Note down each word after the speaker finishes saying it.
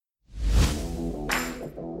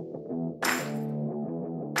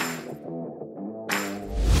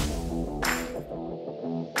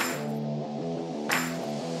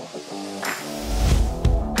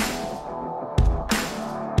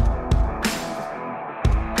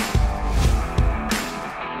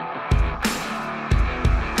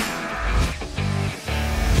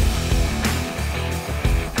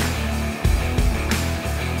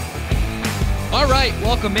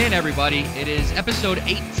Welcome in, everybody. It is episode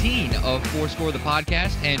 18 of Fourscore the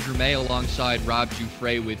podcast. Andrew May alongside Rob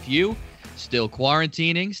Giuffre with you. Still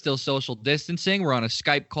quarantining, still social distancing. We're on a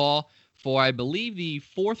Skype call for, I believe, the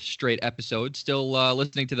fourth straight episode. Still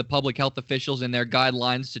listening to the public health officials and their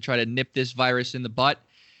guidelines to try to nip this virus in the butt.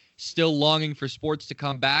 Still longing for sports to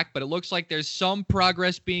come back, but it looks like there's some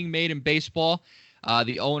progress being made in baseball.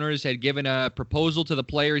 The owners had given a proposal to the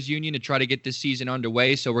Players Union to try to get this season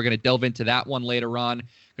underway, so we're going to delve into that one later on.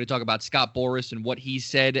 Going to talk about Scott Boras and what he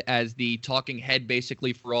said as the talking head,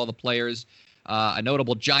 basically, for all the players. A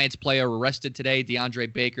notable Giants player arrested today,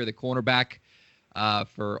 DeAndre Baker, the cornerback,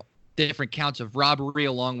 for different counts of robbery,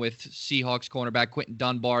 along with Seahawks cornerback Quentin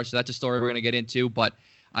Dunbar. So that's a story we're going to get into. But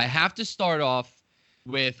I have to start off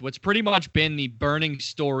with what's pretty much been the burning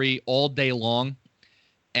story all day long.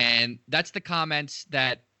 And that's the comments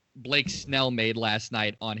that Blake Snell made last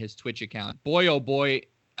night on his Twitch account. Boy, oh boy,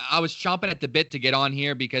 I was chomping at the bit to get on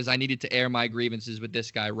here because I needed to air my grievances with this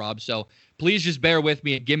guy, Rob. So please just bear with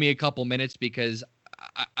me and give me a couple minutes because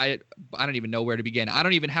I don't even know where to begin. I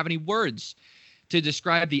don't even have any words to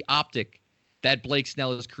describe the optic that Blake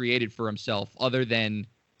Snell has created for himself other than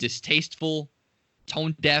distasteful,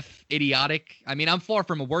 tone-deaf, idiotic. I mean, I'm far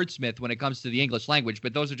from a wordsmith when it comes to the English language,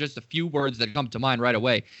 but those are just a few words that come to mind right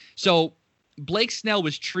away. So Blake Snell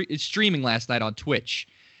was streaming last night on Twitch.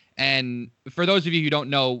 And for those of you who don't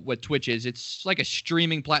know what Twitch is, it's like a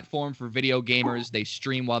streaming platform for video gamers. They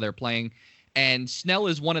stream while they're playing. And Snell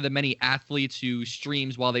is one of the many athletes who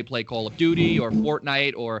streams while they play Call of Duty or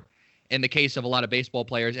Fortnite or, in the case of a lot of baseball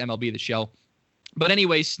players, MLB The Show. But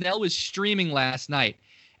anyway, Snell was streaming last night.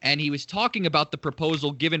 And he was talking about the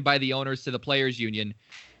proposal given by the owners to the Players Union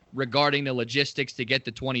regarding the logistics to get the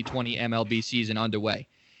 2020 MLB season underway.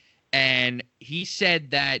 And he said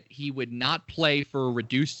that he would not play for a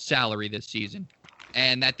reduced salary this season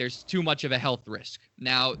and that there's too much of a health risk.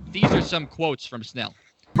 Now, these are some quotes from Snell.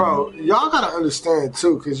 Bro, y'all got to understand,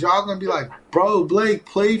 too, because y'all going to be like, bro, Blake,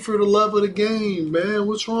 play for the love of the game, man.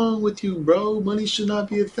 What's wrong with you, bro? Money should not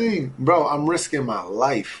be a thing. Bro, I'm risking my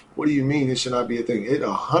life. What do you mean it should not be a thing? It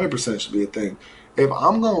 100% should be a thing. If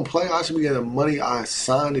I'm going to play, I should be getting the money I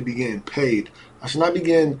signed to be getting paid. I should not be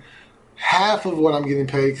getting half of what I'm getting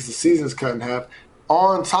paid because the season's cut in half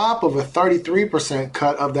on top of a 33%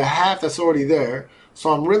 cut of the half that's already there. So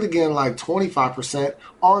I'm really getting like 25%.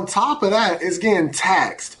 On top of that, it's getting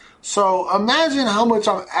taxed. So imagine how much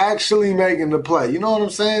I'm actually making to play. You know what I'm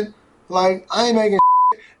saying? Like, I ain't making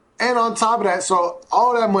shit. And on top of that, so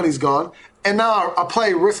all that money's gone. And now I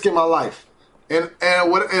play risking my life. And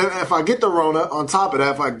if I get the Rona, on top of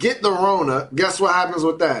that, if I get the Rona, guess what happens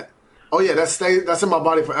with that? Oh, yeah, that's in my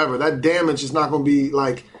body forever. That damage is not going to be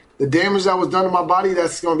like the damage that was done to my body,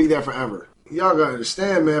 that's going to be there forever. Y'all got to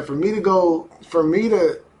understand, man, for me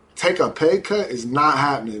to take a pay cut is not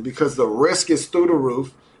happening because the risk is through the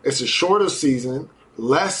roof. It's a shorter season,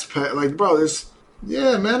 less pay. Like, bro,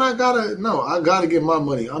 I got to get my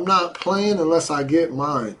money. I'm not playing unless I get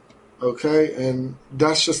mine, okay? And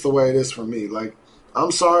that's just the way it is for me. Like,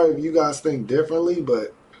 I'm sorry if you guys think differently,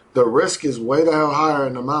 but the risk is way the hell higher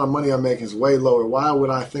and the amount of money I'm making is way lower. Why would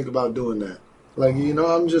I think about doing that? Like,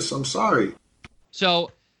 I'm sorry.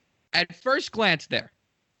 So, at first glance there,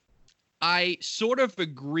 I sort of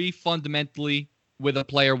agree fundamentally with a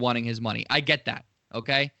player wanting his money. I get that,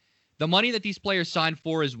 okay? The money that these players sign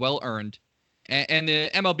for is well-earned, and the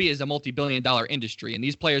MLB is a multi-billion-dollar industry, and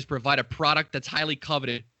these players provide a product that's highly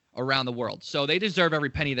coveted around the world. So they deserve every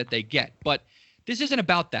penny that they get. But this isn't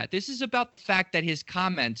about that. This is about the fact that his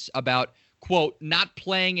comments about, quote, not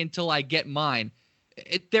playing until I get mine,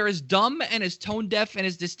 they're as dumb and as tone-deaf and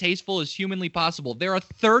as distasteful as humanly possible. There are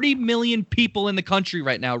 30 million people in the country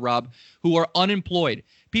right now, Rob, who are unemployed.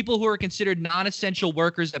 People who are considered non-essential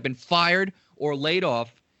workers have been fired or laid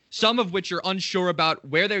off, some of which are unsure about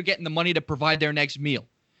where they're getting the money to provide their next meal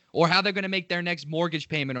or how they're going to make their next mortgage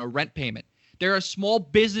payment or rent payment. There are small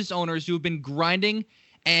business owners who have been grinding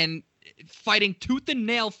and fighting tooth and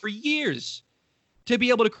nail for years to be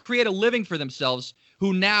able to create a living for themselves,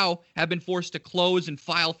 who now have been forced to close and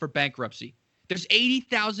file for bankruptcy. There's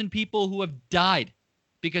 80,000 people who have died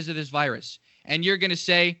because of this virus. And you're going to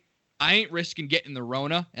say, I ain't risking getting the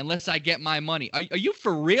Rona unless I get my money. Are you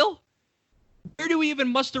for real? Where do we even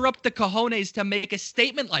muster up the cojones to make a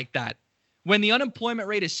statement like that when the unemployment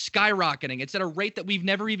rate is skyrocketing? It's at a rate that we've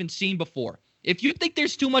never even seen before. If you think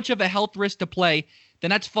there's too much of a health risk to play, then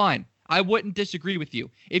that's fine. I wouldn't disagree with you.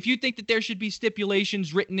 If you think that there should be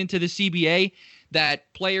stipulations written into the CBA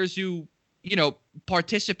that players who,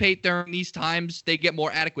 participate during these times, they get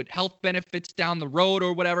more adequate health benefits down the road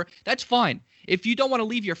or whatever, that's fine. If you don't want to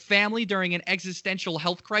leave your family during an existential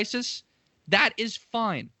health crisis, that is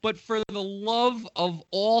fine. But for the love of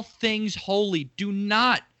all things holy, do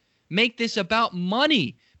not make this about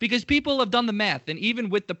money, because people have done the math. And even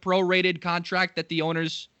with the prorated contract that the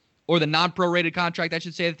owners, or the non-prorated contract, I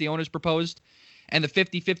should say, that the owners proposed, and the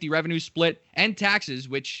 50-50 revenue split and taxes,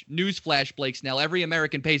 which, newsflash, Blake Snell, every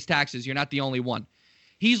American pays taxes. You're not the only one.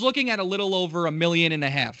 He's looking at a little over $1.5 million.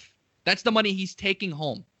 That's the money he's taking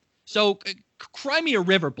home. So cry me a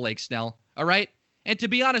river, Blake Snell, all right? And to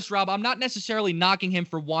be honest, Rob, I'm not necessarily knocking him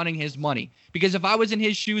for wanting his money, because if I was in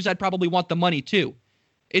his shoes, I'd probably want the money too.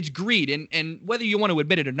 It's greed, and whether you want to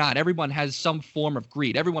admit it or not, everyone has some form of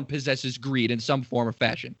greed. Everyone possesses greed in some form or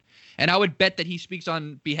fashion. And I would bet that he speaks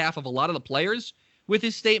on behalf of a lot of the players with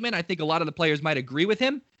his statement. I think a lot of the players might agree with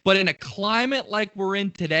him. But in a climate like we're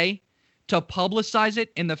in today, to publicize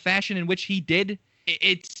it in the fashion in which he did,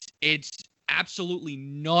 it's absolutely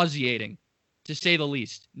nauseating, to say the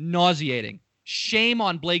least. Nauseating. Shame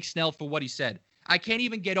on Blake Snell for what he said. I can't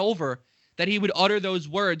even get over that he would utter those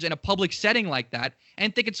words in a public setting like that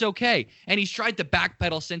and think it's okay. And he's tried to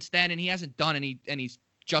backpedal since then, and he hasn't done any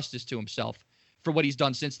justice to himself for what he's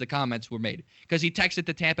done since the comments were made. Because he texted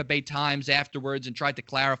the Tampa Bay Times afterwards and tried to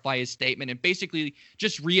clarify his statement and basically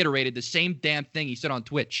just reiterated the same damn thing he said on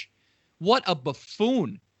Twitch. What a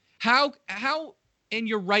buffoon. How in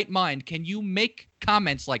your right mind can you make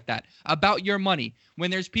comments like that about your money when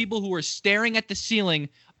there's people who are staring at the ceiling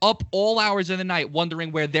up all hours of the night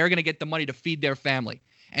wondering where they're going to get the money to feed their family,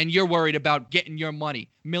 and you're worried about getting your money,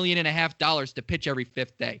 $1.5 million to pitch every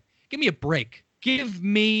fifth day? Give me a break. Give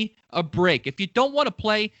me a break. If you don't want to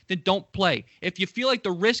play, then don't play. If you feel like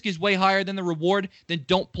the risk is way higher than the reward, then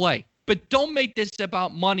don't play. But don't make this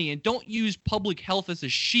about money, and don't use public health as a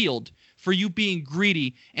shield for you being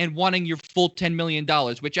greedy and wanting your full $10 million,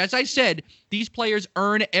 which, as I said, these players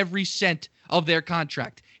earn every cent of their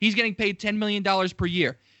contract. He's getting paid $10 million per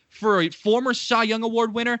year. For a former Cy Young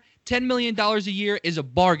Award winner, $10 million a year is a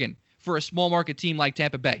bargain for a small market team like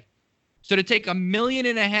Tampa Bay. So to take $1.5 million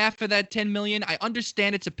of that $10 million, I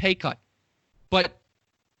understand it's a pay cut. But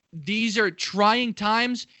these are trying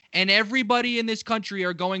times, and everybody in this country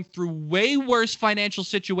are going through way worse financial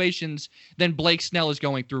situations than Blake Snell is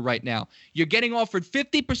going through right now. You're getting offered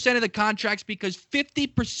 50% of the contracts because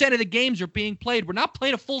 50% of the games are being played. We're not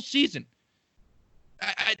playing a full season.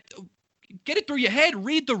 Get it through your head.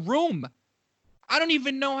 Read the room. I don't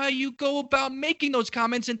even know how you go about making those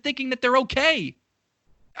comments and thinking that they're okay.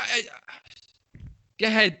 Go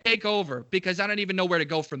ahead, take over, because I don't even know where to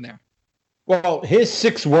go from there. Well, here's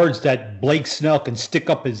 6 words that Blake Snell can stick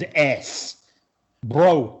up his ass.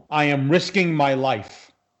 Bro, I am risking my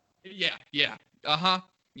life. Yeah. Uh-huh.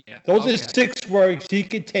 Yeah. Those are 6 words he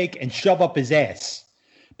could take and shove up his ass.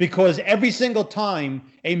 Because every single time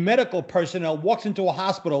a medical personnel walks into a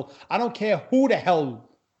hospital, I don't care who the hell,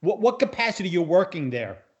 what capacity you're working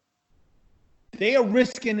there, they are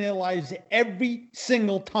risking their lives every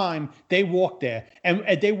single time they walk there. And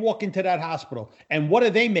they walk into that hospital. And what are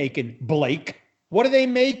they making, Blake? What are they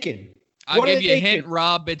making? I'll give you a hint,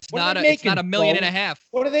 Rob. It's not $1.5 million.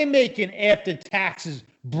 What are they making after taxes,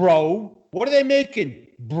 bro? What are they making,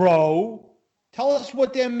 bro? Tell us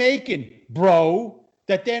what they're making, bro.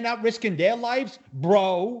 That they're not risking their lives,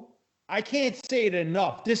 bro. I can't say it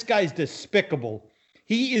enough. This guy's despicable.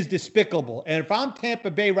 He is despicable. And if I'm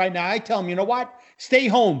Tampa Bay right now, I tell him, you know what? Stay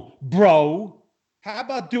home, bro. How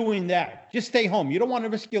about doing that? Just stay home. You don't want to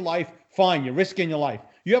risk your life? Fine, you're risking your life.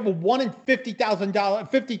 You have a 1 in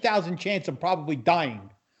 50,000 chance of probably dying.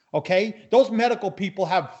 Okay? Those medical people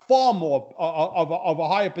have far more of a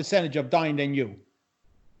higher percentage of dying than you.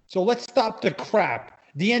 So let's stop the crap.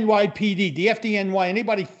 The NYPD, the FDNY,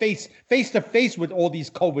 anybody face to face with all these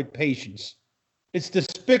COVID patients. It's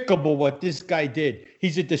despicable what this guy did.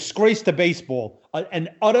 He's a disgrace to baseball, an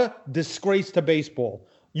utter disgrace to baseball.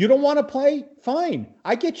 You don't want to play? Fine.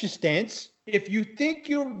 I get your stance. If you think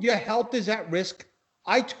your health is at risk,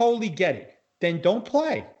 I totally get it. Then don't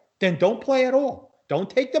play. Then don't play at all. Don't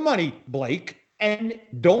take the money, Blake, and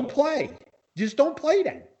don't play. Just don't play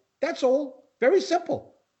then. That's all. Very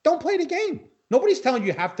simple. Don't play the game. Nobody's telling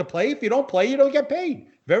you have to play. If you don't play, you don't get paid.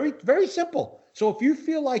 Very, very simple. So if you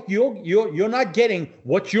feel like you're not getting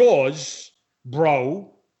what's yours,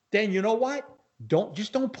 bro, then you know what? Don't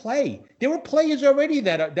play. There were players already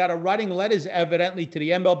that are writing letters evidently to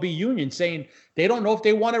the MLB union saying they don't know if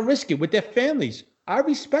they want to risk it with their families. I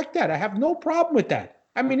respect that. I have no problem with that.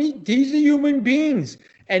 I mean, these are human beings.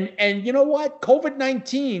 And you know what?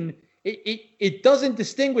 COVID-19, it doesn't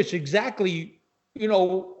distinguish exactly,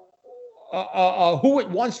 who it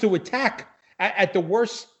wants to attack at the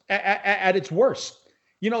worst, at its worst.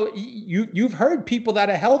 You've heard people that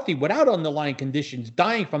are healthy without underlying conditions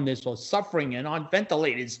dying from this or suffering and on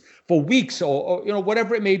ventilators for weeks or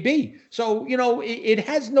whatever it may be. So, it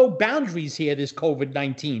has no boundaries here, this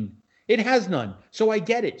COVID-19. It has none. So I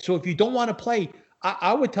get it. So if you don't want to play,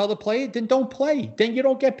 I would tell the player, then don't play. Then you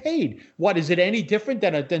don't get paid. What, is it any different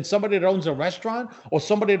than somebody that owns a restaurant or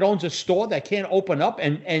somebody that owns a store that can't open up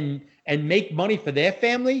and make money for their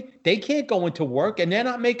family? They can't go into work and they're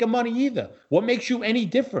not making money either. What makes you any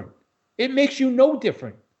different? It makes you no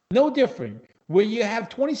different. No different. Where you have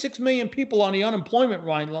 26 million people on the unemployment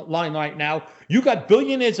line right now, you got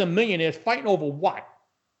billionaires and millionaires fighting over what?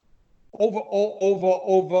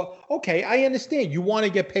 Over. Okay, I understand. You want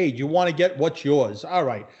to get paid. You want to get what's yours. All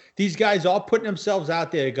right. These guys are putting themselves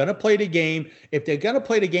out there. They're going to play the game. If they're going to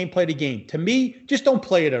play the game, play the game. To me, just don't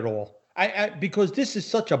play it at all. Because this is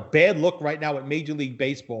such a bad look right now at Major League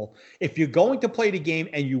Baseball. If you're going to play the game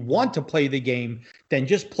and you want to play the game, then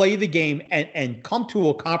just play the game and come to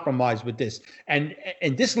a compromise with this. And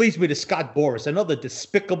this leads me to Scott Boras, another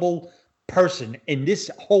despicable person in this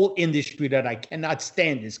whole industry that I cannot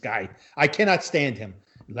stand. This guy, I cannot stand him.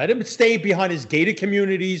 Let him stay behind his gated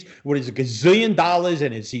communities with his gazillion dollars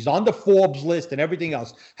and he's on the Forbes list and everything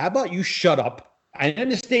else. How about you shut up? I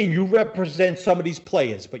understand you represent some of these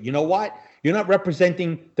players, but you know what? You're not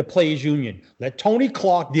representing the players union. Let Tony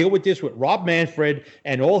Clark deal with this with Rob Manfred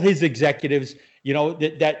and all his executives,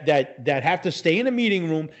 that have to stay in a meeting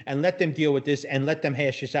room, and let them deal with this and let them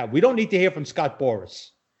hash this out. We don't need to hear from Scott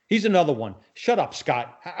Boras. He's another one. Shut up,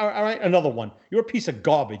 Scott. All right, another one. You're a piece of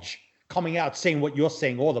garbage coming out saying what you're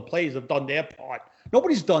saying. All the players have done their part.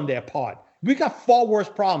 Nobody's done their part. We got far worse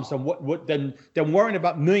problems than worrying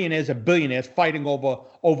about millionaires and billionaires fighting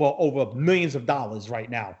over millions of dollars right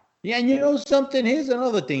now. Yeah, and you know something? Here's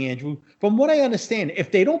another thing, Andrew. From what I understand,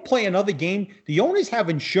 if they don't play another game, the owners have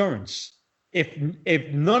insurance.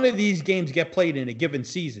 If none of these games get played in a given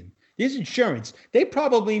season, there's insurance. They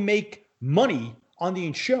probably make money on the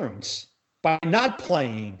insurance by not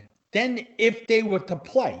playing than if they were to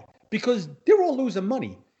play, because they're all losing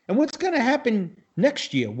money. And what's going to happen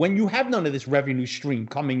next year when you have none of this revenue stream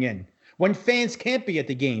coming in, when fans can't be at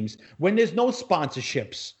the games, when there's no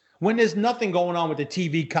sponsorships, when there's nothing going on with the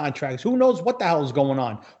TV contracts? Who knows what the hell is going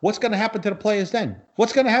on? What's going to happen to the players then?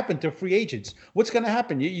 What's going to happen to free agents? What's going to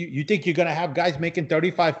happen? You think you're going to have guys making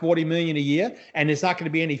 35, 40 million a year and there's not going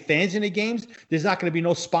to be any fans in the games? There's not going to be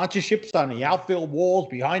no sponsorships on the outfield walls,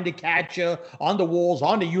 behind the catcher, on the walls,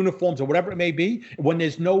 on the uniforms, or whatever it may be, when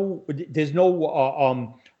there's no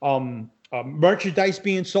merchandise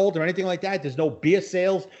being sold or anything like that. There's no beer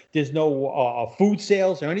sales. There's no food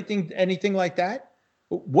sales or anything like that.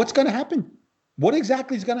 What's going to happen? What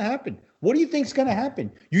exactly is going to happen? What do you think is going to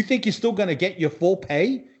happen? You think you're still going to get your full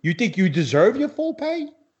pay? You think you deserve your full pay?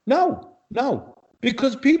 No.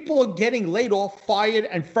 Because people are getting laid off, fired,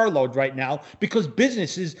 and furloughed right now because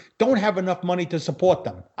businesses don't have enough money to support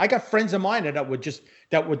them. I got friends of mine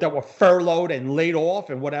that were furloughed and laid off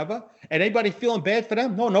and whatever. And anybody feeling bad for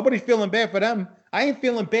them? No, nobody's feeling bad for them. I ain't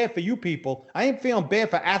feeling bad for you people. I ain't feeling bad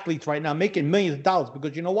for athletes right now making millions of dollars,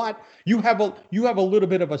 because you know what? You have a little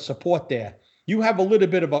bit of a support there. You have a little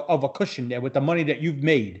bit of a cushion there with the money that you've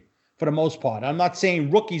made for the most part. I'm not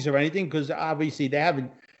saying rookies or anything, because obviously they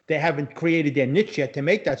haven't created their niche yet to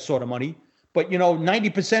make that sort of money. But,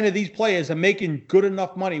 90% of these players are making good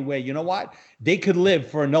enough money where, you know what? They could live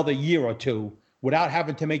for another year or two without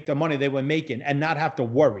having to make the money they were making and not have to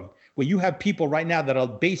worry. Where you have people right now that are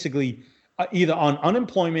basically either on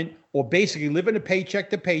unemployment or basically living a paycheck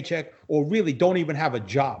to paycheck, or really don't even have a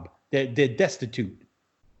job. They're destitute.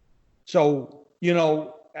 So,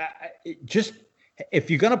 just if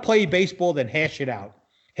you're going to play baseball, then hash it out.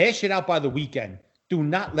 Hash it out by the weekend. Do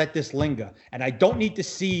not let this linger. And I don't need to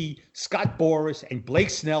see Scott Boras and Blake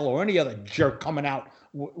Snell or any other jerk coming out.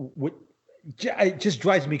 It just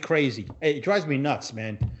drives me crazy. It drives me nuts,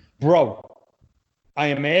 man. Bro, I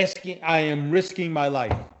am risking my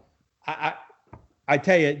life. I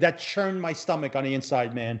tell you, that churned my stomach on the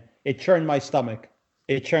inside, man. It churned my stomach.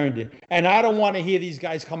 It churned it. And I don't want to hear these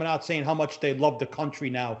guys coming out saying how much they love the country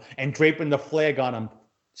now and draping the flag on them.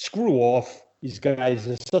 Screw off. These guys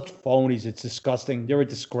are such phonies. It's disgusting. They're a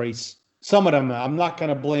disgrace. Some of them, I'm not going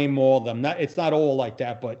to blame all of them. It's not all like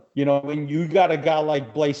that. But, when you got a guy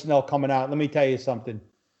like Blake Snell coming out, let me tell you something.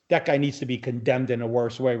 That guy needs to be condemned in a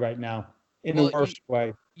worse way right now. In the worst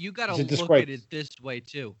way. You got to look at it this way,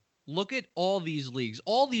 too. Look at all these leagues.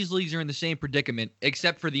 All these leagues are in the same predicament,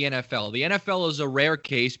 except for the NFL. The NFL is a rare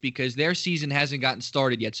case because their season hasn't gotten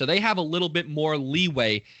started yet. So they have a little bit more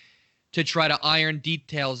leeway to try to iron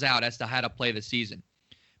details out as to how to play the season.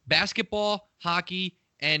 Basketball, hockey,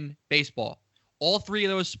 and baseball all three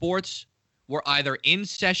of those sports were either in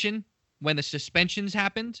session when the suspensions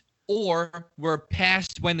happened or were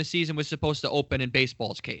past when the season was supposed to open in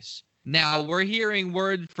baseball's case. Now, we're hearing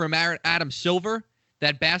word from Adam Silver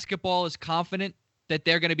that basketball is confident that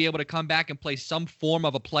they're going to be able to come back and play some form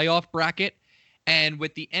of a playoff bracket. And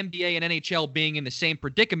with the NBA and NHL being in the same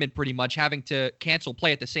predicament pretty much, having to cancel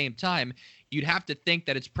play at the same time, you'd have to think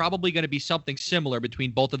that it's probably going to be something similar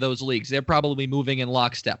between both of those leagues. They're probably moving in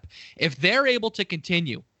lockstep. If they're able to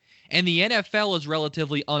continue, and the NFL is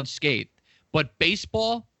relatively unscathed, but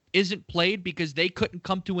baseball isn't played because they couldn't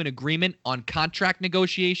come to an agreement on contract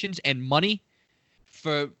negotiations and money,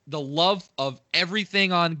 for the love of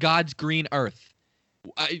everything on God's green earth,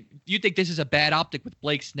 you think this is a bad optic with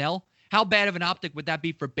Blake Snell? How bad of an optic would that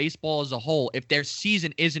be for baseball as a whole if their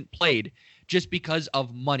season isn't played just because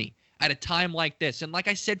of money at a time like this? And like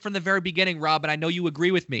I said from the very beginning, Rob, and I know you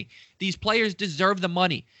agree with me, these players deserve the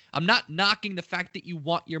money. I'm not knocking the fact that you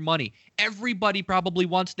want your money. Everybody probably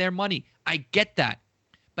wants their money. I get that.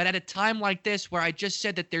 But at a time like this where I just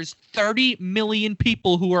said that there's 30 million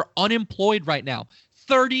people who are unemployed right now,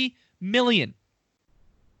 30 million,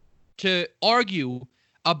 to argue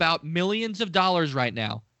about millions of dollars right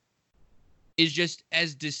now is just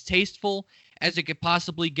as distasteful as it could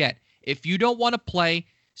possibly get. If you don't want to play,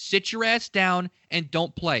 sit your ass down and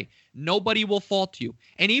don't play. Nobody will fault you.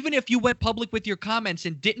 And even if you went public with your comments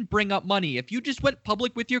and didn't bring up money, if you just went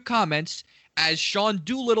public with your comments, as Sean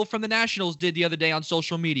Doolittle from the Nationals did the other day on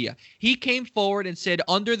social media, he came forward and said,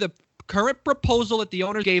 under the current proposal that the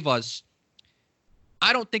owner gave us,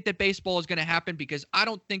 I don't think that baseball is going to happen because I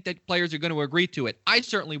don't think that players are going to agree to it. I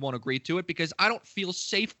certainly won't agree to it because I don't feel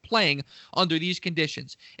safe playing under these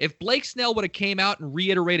conditions. If Blake Snell would have came out and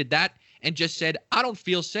reiterated that and just said, I don't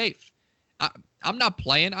feel safe, I'm not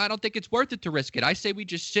playing. I don't think it's worth it to risk it. I say we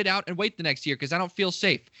just sit out and wait the next year because I don't feel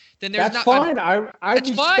safe. Then there's That's fine. I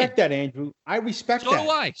respect fine. that, Andrew. I respect that.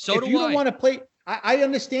 So do I. If you don't want to play, I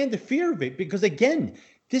understand the fear of it because, again,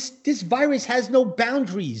 this virus has no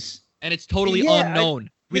boundaries. And it's totally unknown.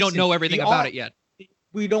 We don't know everything about it yet.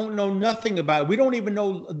 We don't know nothing about it. We don't even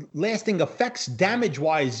know lasting effects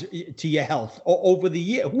damage-wise to your health over the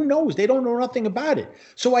year. Who knows? They don't know nothing about it.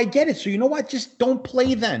 So I get it. So you know what? Just don't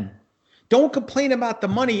play then. Don't complain about the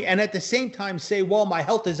money and at the same time say, well, my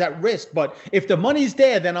health is at risk. But if the money's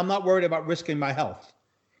there, then I'm not worried about risking my health.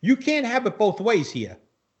 You can't have it both ways here.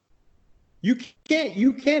 You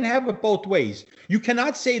can't have it both ways. You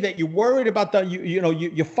cannot say that you're worried about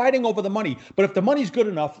you're fighting over the money, but if the money's good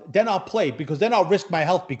enough, then I'll play because then I'll risk my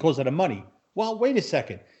health because of the money. Well, wait a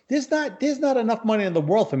second. There's not enough money in the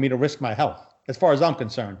world for me to risk my health, as far as I'm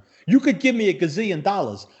concerned. You could give me $1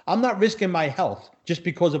 gazillion. I'm not risking my health just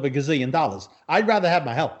because of $1 gazillion. I'd rather have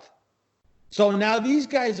my health. So now these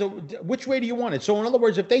guys, which way do you want it? So in other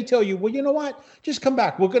words, if they tell you, well, you know what, just come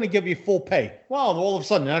back, we're going to give you full pay. Well, all of a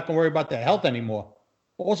sudden, you're not going to worry about their health anymore.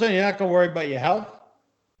 All of a sudden, you're not going to worry about your health?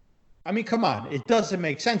 I mean, come on. It doesn't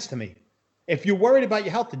make sense to me. If you're worried about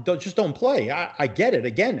your health, just don't play. I get it.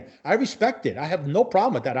 Again, I respect it. I have no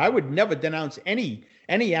problem with that. I would never denounce any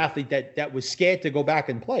athlete that was scared to go back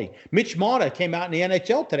and play. Mitch Marner came out in the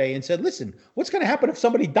NHL today and said, listen, what's going to happen if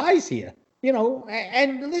somebody dies here? You know,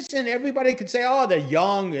 and listen, everybody could say, oh, they're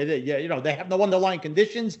young, they have no underlying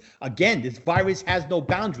conditions. Again, this virus has no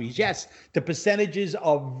boundaries. Yes, the percentages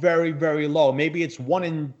are very, very low. Maybe it's 1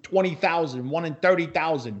 in 20,000, 1 in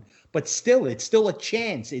 30,000, but still, it's still a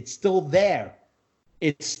chance. It's still there.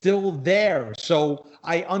 It's still there. So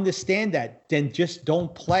I understand that. Then just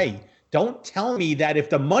don't play. Don't tell me that if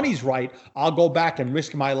the money's right, I'll go back and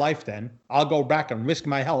risk my life then. I'll go back and risk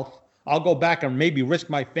my health. I'll go back and maybe risk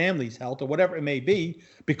my family's health or whatever it may be,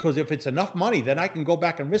 because if it's enough money, then I can go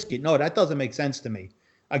back and risk it. No, that doesn't make sense to me.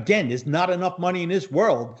 Again, there's not enough money in this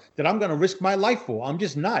world that I'm going to risk my life for. I'm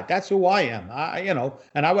just not. That's who I am.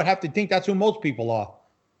 And I would have to think that's who most people are.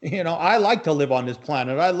 I like to live on this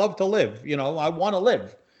planet. I love to live. I want to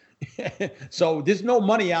live. So there's no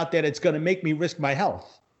money out there that's going to make me risk my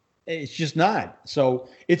health. It's just not. So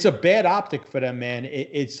it's a bad optic for them, man.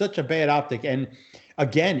 It's such a bad optic. And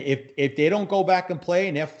again, if they don't go back and play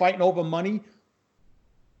and they're fighting over money,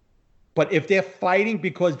 but if they're fighting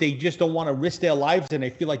because they just don't want to risk their lives and they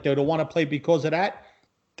feel like they don't want to play because of that,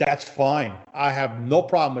 that's fine. I have no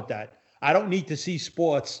problem with that. I don't need to see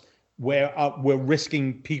sports where we're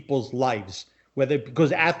risking people's lives,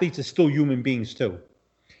 because athletes are still human beings too.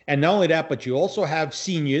 And not only that, but you also have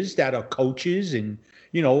seniors that are coaches and,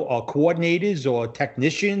 or coordinators or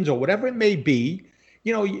technicians or whatever it may be.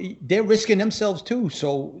 They're risking themselves too.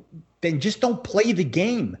 So then just don't play the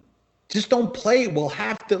game. Just don't play. We'll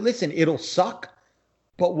have to listen. It'll suck,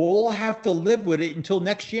 but we'll all have to live with it until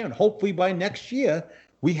next year. And hopefully by next year,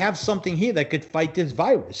 we have something here that could fight this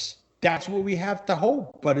virus. That's what we have to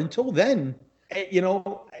hope. But until then,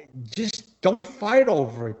 just don't fight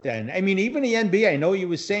over it then. I mean, even the NBA, I know you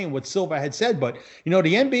were saying what Silver had said, but, the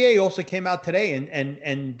NBA also came out today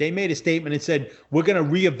and they made a statement and said, we're going to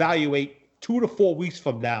reevaluate 2 to 4 weeks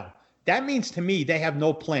from now. That means to me they have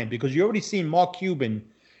no plan, because you already seen Mark Cuban,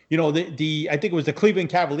 I think it was the Cleveland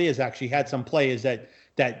Cavaliers actually had some players that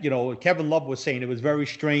Kevin Love was saying it was very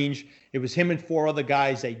strange. It was him and 4 other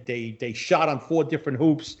guys. They shot on 4 different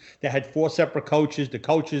hoops. They had 4 separate coaches. The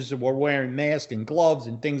coaches were wearing masks and gloves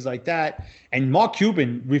and things like that. And Mark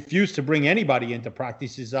Cuban refused to bring anybody into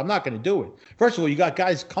practice. He says, I'm not going to do it. First of all, you got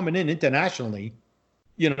guys coming in internationally,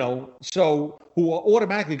 so who are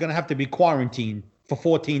automatically going to have to be quarantined for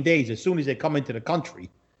 14 days as soon as they come into the country.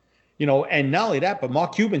 And not only that, but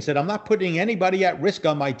Mark Cuban said, I'm not putting anybody at risk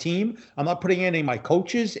on my team. I'm not putting any of my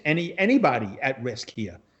coaches, anybody at risk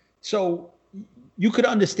here. So you could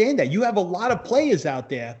understand that. You have a lot of players out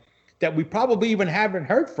there that we probably even haven't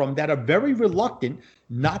heard from that are very reluctant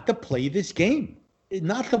not to play this game,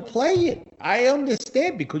 not to play it. I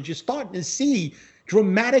understand, because you're starting to see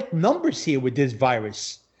dramatic numbers here with this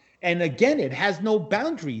virus. And again, it has no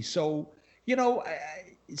boundaries. So,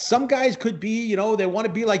 some guys could be, they want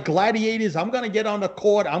to be like gladiators. I'm going to get on the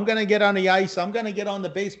court. I'm going to get on the ice. I'm going to get on the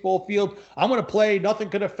baseball field. I'm going to play. Nothing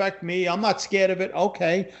could affect me. I'm not scared of it.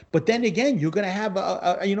 Okay. But then again, you're going to have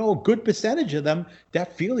a good percentage of them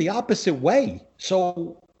that feel the opposite way.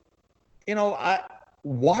 So,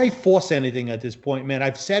 why force anything at this point, man?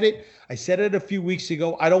 I've said it. I said it a few weeks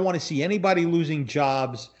ago. I don't want to see anybody losing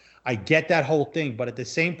jobs. I get that whole thing. But at the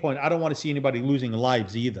same point, I don't want to see anybody losing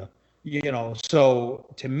lives either. So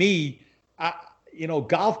to me,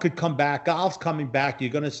 golf could come back. Golf's coming back. You're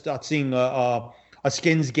going to start seeing a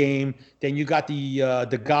skins game. Then you got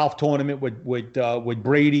the golf tournament with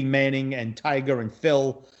Brady, Manning, and Tiger and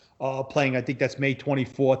Phil playing. I think that's May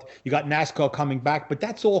 24th. You got NASCAR coming back, but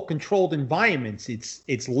that's all controlled environments.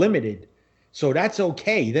 It's limited, so that's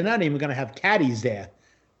okay. They're not even going to have caddies there,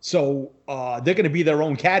 so they're going to be their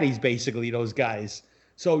own caddies basically. Those guys.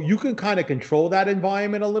 So you can kind of control that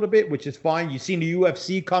environment a little bit, which is fine. You've seen the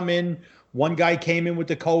UFC come in. One guy came in with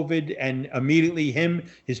the COVID, and immediately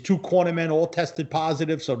his 2 cornermen all tested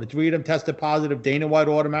positive. So the 3 of them tested positive. Dana White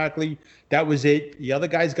automatically, that was it. The other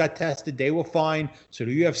guys got tested. They were fine. So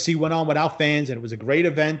the UFC went on without fans, and it was a great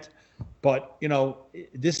event. But,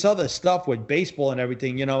 this other stuff with baseball and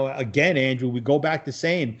everything, again, Andrew, we go back to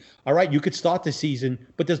saying, all right, you could start the season,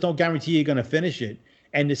 but there's no guarantee you're going to finish it.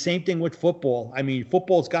 And the same thing with football. I mean,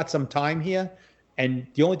 football's got some time here. And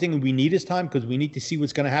the only thing we need is time, because we need to see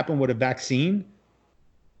what's going to happen with a vaccine.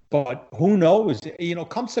 But who knows?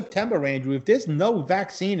 Come September, Andrew, if there's no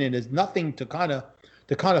vaccine and there's nothing to kind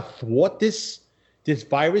of thwart this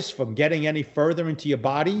virus from getting any further into your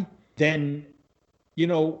body, then,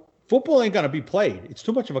 football ain't going to be played. It's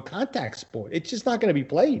too much of a contact sport. It's just not going to be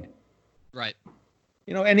played. Right.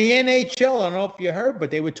 And the NHL, I don't know if you heard,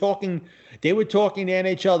 but they were talking the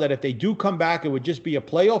NHL that if they do come back, it would just be a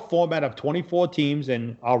playoff format of 24 teams,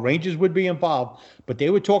 and our Rangers would be involved. But they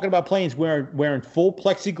were talking about players wearing full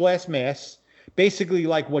plexiglass masks, basically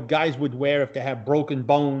like what guys would wear if they have broken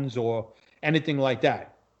bones or anything like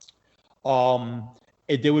that.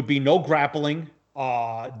 There would be no grappling.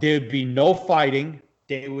 There'd be no fighting.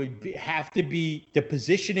 There would have to be the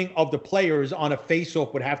positioning of the players on a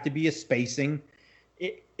face-off would have to be a spacing.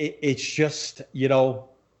 It's just,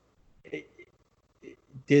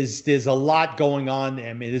 there's a lot going on.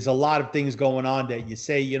 I mean, there's a lot of things going on that you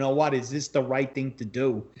say, what, is this the right thing to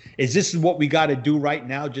do? Is this what we got to do right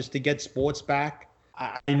now just to get sports back?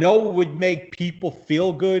 I know it would make people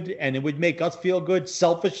feel good, and it would make us feel good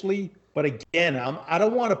selfishly. But again, I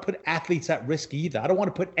don't want to put athletes at risk either. I don't want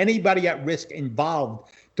to put anybody at risk involved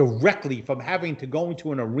directly from having to go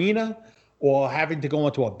into an arena or having to go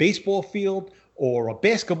into a baseball field or a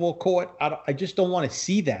basketball court. I just don't want to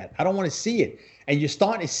see that. I don't want to see it. And you're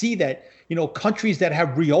starting to see that, countries that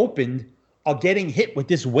have reopened are getting hit with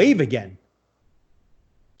this wave again.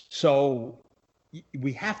 So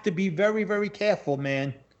we have to be very, very careful,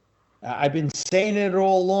 man. I've been saying it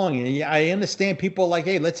all along. And I understand people are like,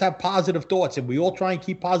 hey, let's have positive thoughts. And we all try and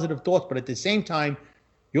keep positive thoughts. But at the same time,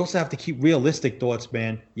 you also have to keep realistic thoughts,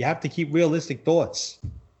 man. You have to keep realistic thoughts.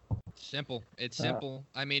 Simple. It's simple.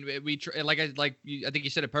 I mean, I think you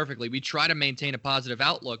said it perfectly. We try to maintain a positive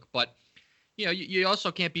outlook, but you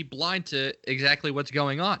also can't be blind to exactly what's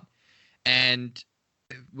going on. And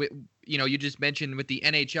you just mentioned with the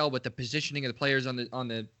NHL, with the positioning of the players on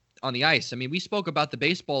the ice. I mean, we spoke about the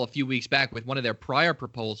baseball a few weeks back with one of their prior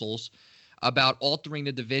proposals about altering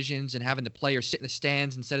the divisions and having the players sit in the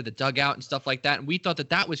stands instead of the dugout and stuff like that. And we thought that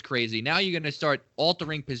that was crazy. Now you're going to start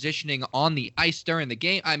altering positioning on the ice during the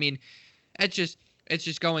game. I mean, it's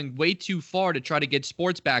just going way too far to try to get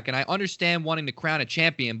sports back. And I understand wanting to crown a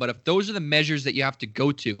champion, but if those are the measures that you have to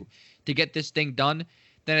go to get this thing done,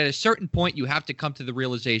 then at a certain point you have to come to the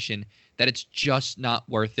realization that it's just not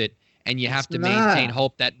worth it. And you have to maintain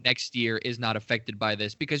hope that next year is not affected by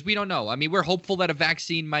this, because we don't know. I mean, we're hopeful that a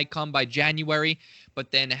vaccine might come by January, but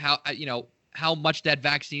then how much that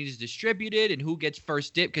vaccine is distributed and who gets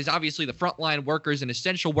first dip, because obviously the frontline workers and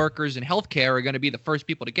essential workers in healthcare are going to be the first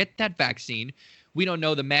people to get that vaccine. We don't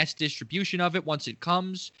know the mass distribution of it once it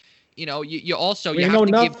comes. You have to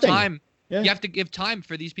give time. Yeah. You have to give time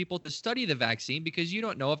for these people to study the vaccine, because you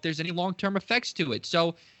don't know if there's any long-term effects to it.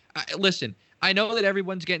 So, listen, I know that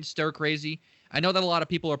everyone's getting stir crazy. I know that a lot of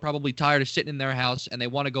people are probably tired of sitting in their house and they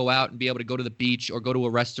want to go out and be able to go to the beach or go to a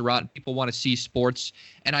restaurant, and people want to see sports.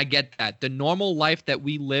 And I get that. The normal life that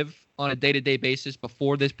we live on a day-to-day basis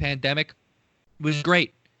before this pandemic was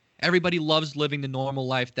great. Everybody loves living the normal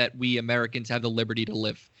life that we Americans have the liberty to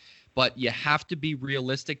live. But you have to be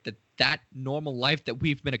realistic that normal life that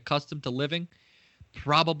we've been accustomed to living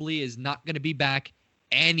probably is not going to be back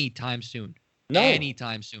anytime soon.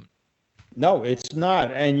 Anytime soon. No, it's not.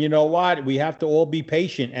 And you know what? We have to all be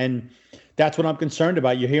patient. And that's what I'm concerned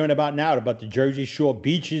about. You're hearing about now about the Jersey Shore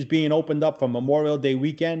beaches being opened up for Memorial Day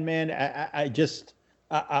weekend, man.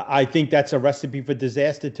 I think that's a recipe for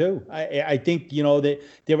disaster too. I think, that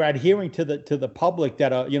they're adhering to the public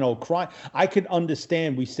that are, crying. I could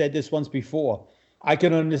understand. We said this once before. I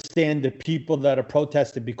can understand the people that are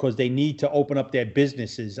protesting because they need to open up their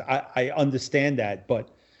businesses. I understand that,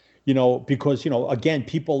 but because, again,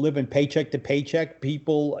 people live in paycheck to paycheck.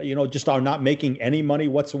 People, just are not making any money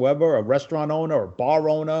whatsoever. A restaurant owner, a bar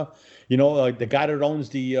owner, the guy that owns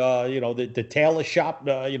the tailor shop,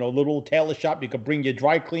 little tailor shop you could bring your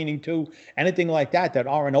dry cleaning to, anything like that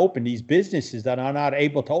aren't open. These businesses that are not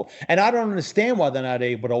able to open. And I don't understand why they're not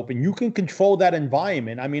able to open. You can control that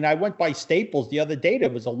environment. I mean, I went by Staples the other day.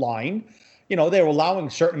 There was a line. They were allowing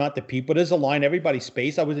a certain amount of people. There's a line, everybody's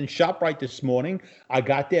spaced. I was in ShopRite this morning. I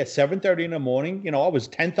got there at 7:30 in the morning. I was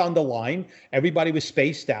 10th on the line. Everybody was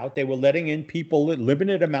spaced out. They were letting in people, a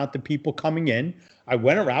limited amount of people coming in. I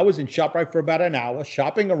went around. I was in ShopRite for about an hour,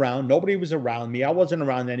 shopping around. Nobody was around me. I wasn't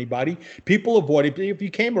around anybody. People avoided. If you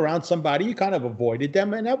came around somebody, you kind of avoided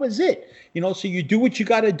them, and that was it. So you do what you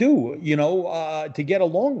got to do, to get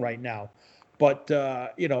along right now. But,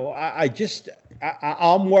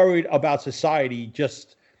 I'm worried about society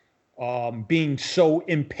just being so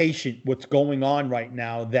impatient what's going on right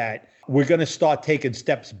now that we're going to start taking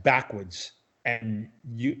steps backwards. And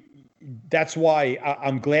that's why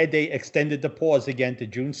I'm glad they extended the pause again to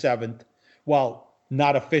June 7th. Well,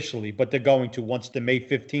 not officially, but they're going to. Once the May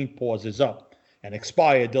 15th pause is up and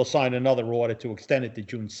expired, they'll sign another order to extend it to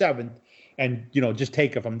June 7th. And, just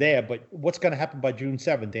take it from there. But what's going to happen by June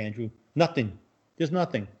 7th, Andrew? Nothing. There's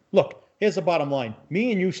nothing. Look, here's the bottom line.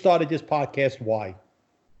 Me and you started this podcast. Why?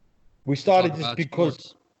 We started this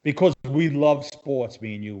because we love sports,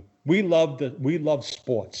 me and you. We love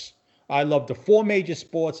sports. I love the four major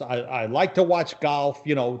sports. I like to watch golf,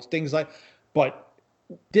 things like, but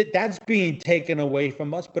that's being taken away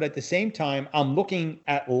from us. But at the same time, I'm looking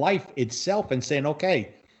at life itself and saying,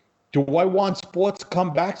 okay, do I want sports to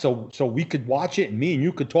come back so we could watch it and me and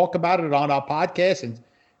you could talk about it on our podcast? And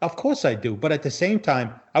of course I do. But at the same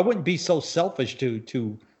time, I wouldn't be so selfish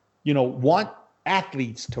to want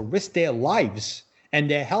athletes to risk their lives and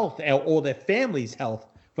their health or their family's health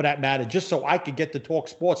for that matter, just so I could get to talk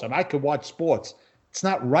sports and I could watch sports. It's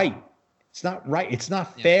not right. It's not right. It's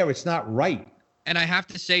not fair. It's not right. And I have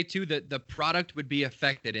to say, too, that the product would be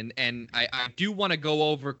affected. And I do want to go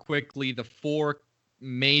over quickly the four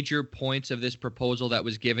major points of this proposal that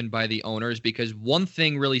was given by the owners, because one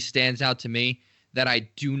thing really stands out to me that I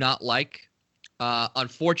do not like.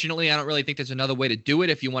 Unfortunately, I don't really think there's another way to do it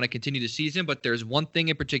if you want to continue the season, but there's one thing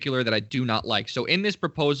in particular that I do not like. So in this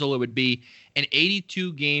proposal, it would be an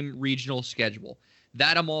 82-game regional schedule.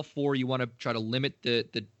 That I'm all for. You want to try to limit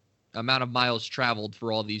the amount of miles traveled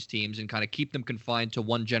for all these teams and kind of keep them confined to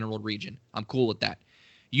one general region. I'm cool with that.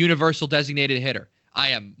 Universal designated hitter. I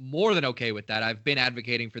am more than okay with that. I've been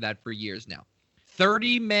advocating for that for years now.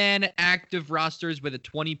 30-man active rosters with a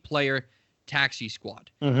 20-player taxi squad.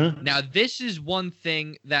 Mm-hmm. Now, this is one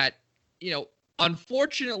thing that,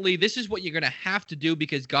 unfortunately, this is what you're going to have to do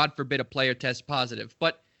because, God forbid, a player tests positive.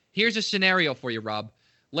 But here's a scenario for you, Rob.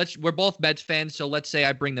 We're both Mets fans, so let's say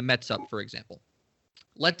I bring the Mets up, for example.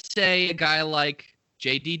 Let's say a guy like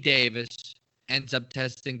J.D. Davis ends up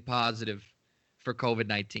testing positive for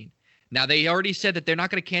COVID-19. Now, they already said that they're not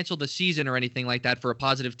going to cancel the season or anything like that for a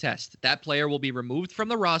positive test. That player will be removed from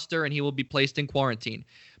the roster and he will be placed in quarantine.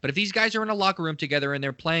 But if these guys are in a locker room together and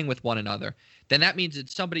they're playing with one another, then that means that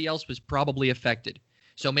somebody else was probably affected.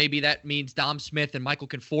 So maybe that means Dom Smith and Michael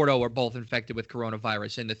Conforto are both infected with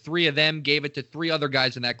coronavirus, and the three of them gave it to three other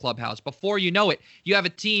guys in that clubhouse. Before you know it, you have a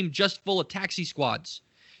team just full of taxi squads.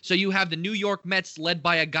 So you have the New York Mets led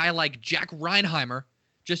by a guy like Jack Reinheimer,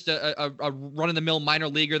 just a run-of-the-mill minor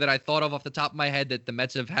leaguer that I thought of off the top of my head that the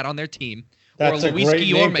Mets have had on their team. That's or a Luis great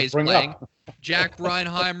name to Guillorme's bring playing. up. Jack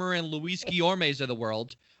Reinheimer and Luis Guillorme's of the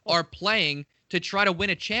world are playing to try to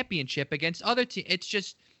win a championship against other teams. It's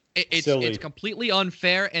just it's completely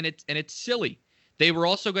unfair and it's silly. They were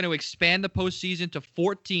also going to expand the postseason to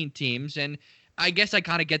 14 teams, and I guess I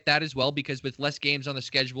kind of get that as well because with less games on the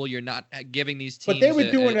schedule, you're not giving these teams. But they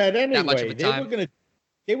were doing that anyway. That much of a time.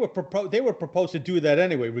 They were proposed to do that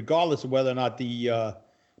anyway, regardless of whether or not the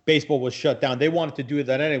baseball was shut down. They wanted to do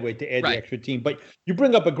that anyway to add the extra team. But you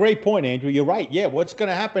bring up a great point, Andrew. You're right. Yeah, what's going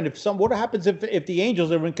to happen what happens if the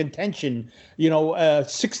Angels are in contention?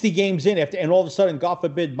 60 games in and all of a sudden, God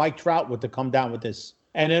forbid, Mike Trout were to come down with this,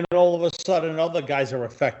 and then all of a sudden other guys are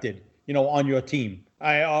affected. On your team,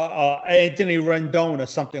 Anthony Rendon or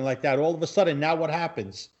something like that. All of a sudden, now what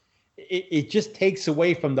happens? It just takes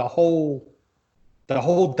away from the whole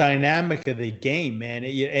dynamic of the game, man.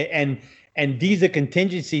 And these are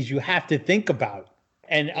contingencies you have to think about.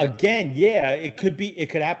 And again, it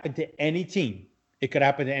could happen to any team. It could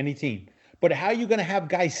happen to any team. But how are you going to have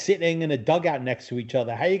guys sitting in a dugout next to each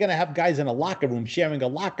other? How are you going to have guys in a locker room sharing a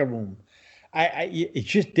locker room?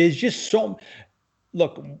 There's just so.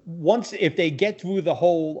 Look, if they get through the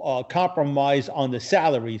whole compromise on the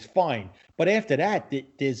salaries, fine. But after that,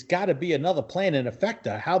 there's got to be another plan in effect.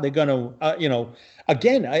 How they're going to,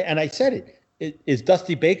 again, I said it. Is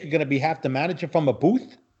Dusty Baker going to be half the manager from a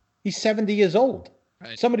booth? He's 70 years old.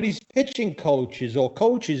 Right. Some of these pitching coaches or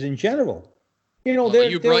coaches in general,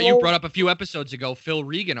 you brought up a few episodes ago Phil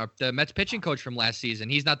Regan, the Mets pitching coach from last season.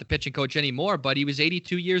 He's not the pitching coach anymore, but he was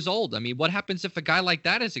 82 years old. I mean, what happens if a guy like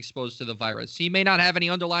that is exposed to the virus? He may not have any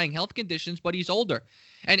underlying health conditions, but he's older.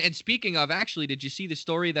 And speaking of, actually, did you see the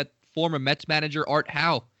story that former Mets manager Art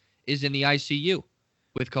Howe is in the ICU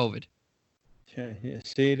with COVID? Yeah.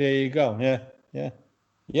 See, there you go. Yeah.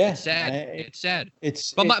 It's sad.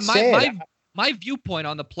 But my viewpoint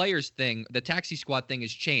on the players thing, the taxi squad thing,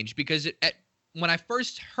 has changed because when I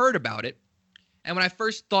first heard about it, and when I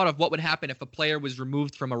first thought of what would happen if a player was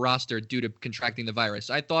removed from a roster due to contracting the virus,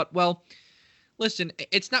 I thought, well, listen,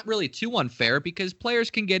 it's not really too unfair because players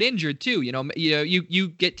can get injured too. You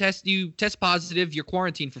test positive, you're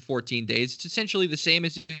quarantined for 14 days. It's essentially the same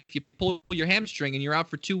as if you pull your hamstring and you're out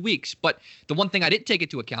for 2 weeks. But the one thing I didn't take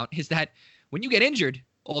into account is that when you get injured,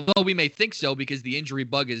 although we may think so because the injury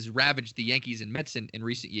bug has ravaged the Yankees and Mets in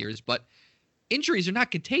recent years, but injuries are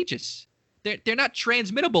not contagious. They're not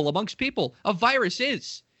transmittable amongst people. A virus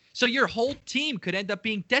is. So your whole team could end up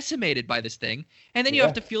being decimated by this thing, and then you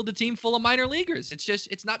have to field a team full of minor leaguers.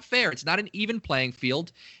 It's not fair. It's not an even playing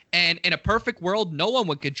field. And in a perfect world, no one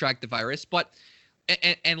would contract the virus. But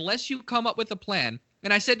unless you come up with a plan,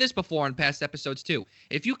 and I said this before in past episodes too,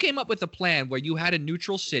 if you came up with a plan where you had a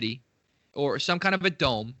neutral city or some kind of a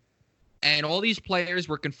dome, and all these players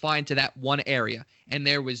were confined to that one area, and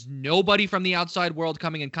there was nobody from the outside world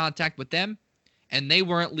coming in contact with them, and they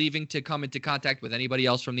weren't leaving to come into contact with anybody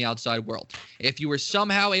else from the outside world. If you were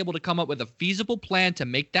somehow able to come up with a feasible plan to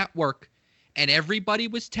make that work, and everybody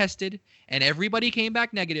was tested, and everybody came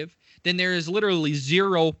back negative, then there is literally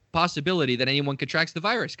zero possibility that anyone contracts the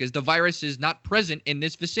virus, because the virus is not present in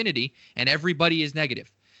this vicinity, and everybody is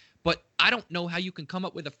negative. But I don't know how you can come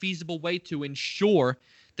up with a feasible way to ensure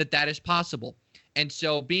that is possible. And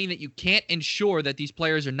so being that you can't ensure that these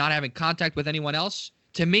players are not having contact with anyone else,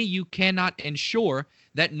 to me, you cannot ensure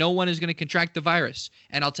that no one is going to contract the virus.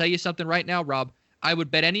 And I'll tell you something right now, Rob, I would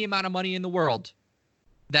bet any amount of money in the world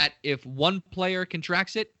that if one player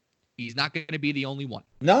contracts it, he's not going to be the only one.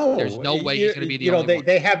 No. There's no way he's going to be the only one.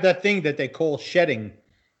 They have that thing that they call shedding.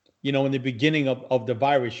 In the beginning of the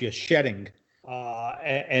virus, you're shedding.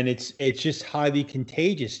 And it's just highly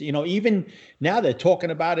contagious. Even now they're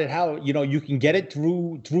talking about it, how, you can get it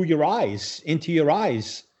through your eyes, into your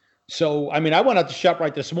eyes. So, I mean, I went out to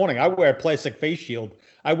ShopRite this morning. I wear a plastic face shield.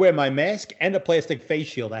 I wear my mask and a plastic face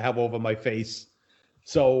shield I have over my face.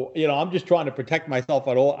 So, I'm just trying to protect myself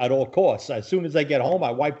at all costs. As soon as I get home,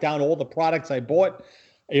 I wipe down all the products I bought.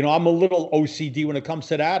 I'm a little OCD when it comes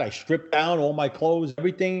to that. I strip down all my clothes,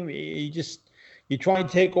 everything. You try and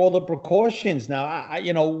take all the precautions. Now,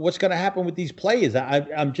 what's going to happen with these players? I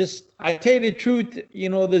tell you the truth.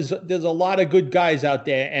 There's a lot of good guys out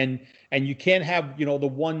there, and you can't have the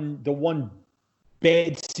one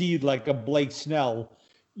bad seed like a Blake Snell,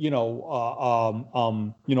 affect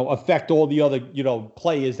all the other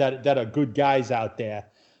players that are good guys out there.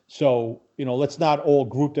 So let's not all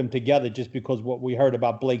group them together just because what we heard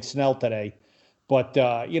about Blake Snell today. But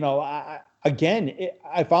Again,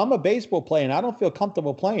 if I'm a baseball player and I don't feel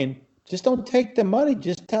comfortable playing, just don't take the money.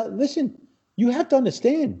 Listen, you have to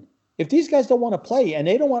understand, if these guys don't want to play and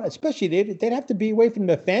they don't want, especially they'd have to be away from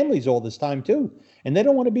their families all this time too, and they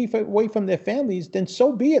don't want to be away from their families, then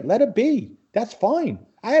so be it. Let it be. That's fine.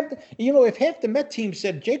 If half the Met team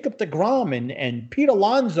said Jacob deGrom and Pete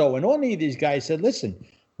Alonso and all of these guys said, listen,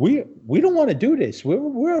 we don't want to do this.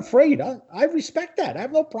 We're afraid. I respect that. I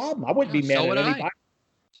have no problem. I wouldn't be mad at anybody.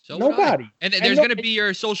 So nobody. And there's going to be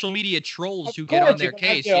your social media trolls who get on their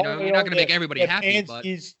case. You're not going to make everybody happy.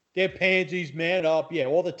 They're pansies, man up. Yeah,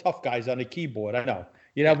 all the tough guys on the keyboard. I know.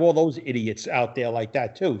 You'd have all those idiots out there like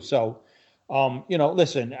that too. So,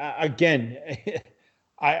 listen, again,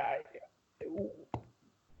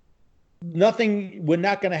 we're not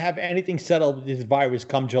going to have anything settled with this virus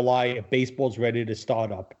come July if baseball's ready to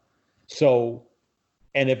start up. So,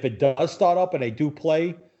 and if it does start up and they do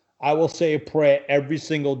play, I will say a prayer every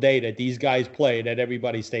single day that these guys play, that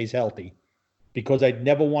everybody stays healthy, because I'd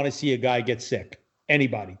never want to see a guy get sick.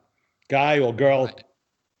 Anybody, guy or girl,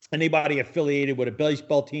 anybody affiliated with a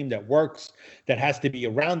baseball team that works, that has to be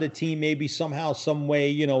around the team, maybe somehow, some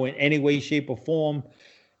way, in any way, shape or form.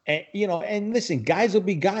 And, and listen, guys will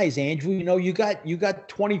be guys, Andrew. You got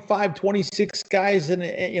 25, 26 guys and,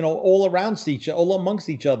 all amongst each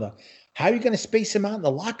other. How are you going to space them out in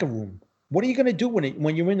the locker room? What are you going to do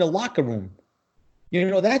when you're in the locker room?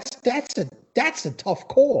 That's a tough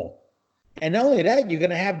call. And not only that, you're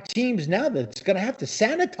going to have teams now that's going to have to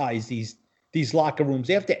sanitize these locker rooms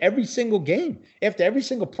after every single game, after every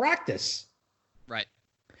single practice. Right.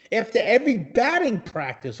 After every batting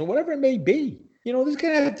practice or whatever it may be. There's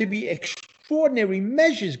going to have to be extraordinary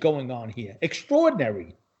measures going on here.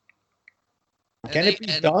 Extraordinary. Can it be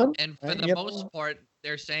done? And for the most part,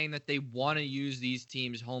 they're saying that they want to use these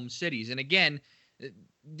teams' home cities. And again,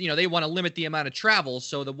 they want to limit the amount of travel.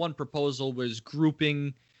 So the one proposal was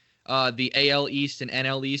grouping the AL East and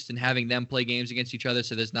NL East and having them play games against each other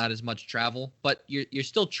so there's not as much travel. But you're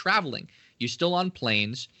still traveling. You're still on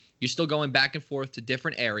planes. You're still going back and forth to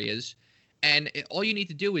different areas. And all you need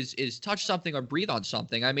to do is touch something or breathe on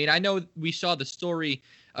something. I mean, I know we saw the story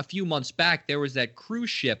a few months back. There was that cruise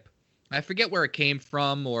ship. I forget where it came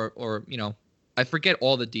from or I forget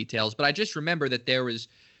all the details, but I just remember that there was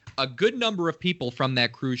a good number of people from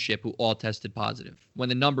that cruise ship who all tested positive when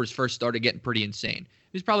the numbers first started getting pretty insane.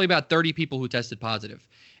 It was probably about 30 people who tested positive,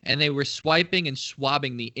 and they were swiping and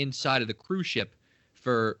swabbing the inside of the cruise ship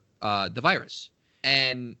for the virus.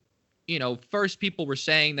 And, first people were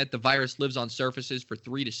saying that the virus lives on surfaces for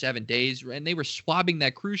 3 to 7 days, and they were swabbing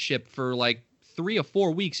that cruise ship for like 3 or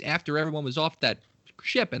 4 weeks after everyone was off that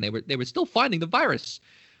ship, and they were still finding the virus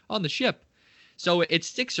on the ship. So it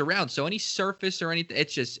sticks around. So any surface or anything,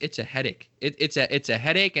 it's a headache. It's a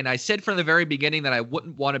headache. And I said from the very beginning that I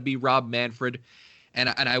wouldn't want to be Rob Manfred, and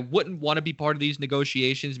I wouldn't want to be part of these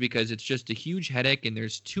negotiations because it's just a huge headache, and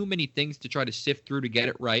there's too many things to try to sift through to get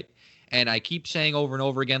it right. And I keep saying over and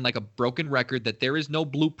over again, like a broken record, that there is no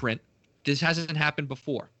blueprint. This hasn't happened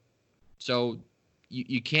before. So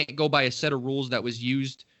you can't go by a set of rules that was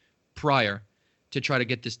used prior to try to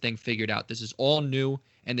get this thing figured out. This is all new,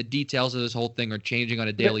 and the details of this whole thing are changing on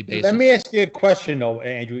a daily basis. Let me ask you a question, though,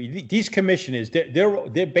 Andrew. These commissioners,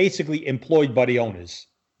 they're basically employed by the owners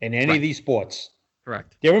in any of these sports.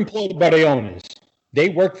 Correct. They're employed by the owners. They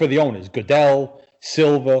work for the owners. Goodell,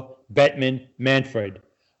 Silva, Bettman, Manfred.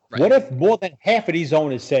 Right. What if more than half of these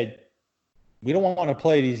owners said, we don't want to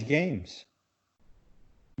play these games?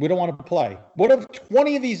 We don't want to play. What if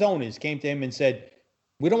 20 of these owners came to him and said,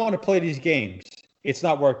 we don't want to play these games. It's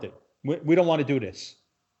not worth it. We don't want to do this.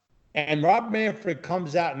 And Rob Manfred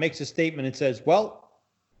comes out and makes a statement and says, well,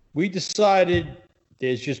 we decided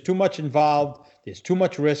there's just too much involved. There's too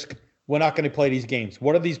much risk. We're not going to play these games.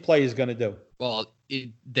 What are these players going to do? Well,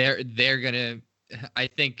 they're going to – I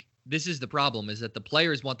think this is the problem, is that the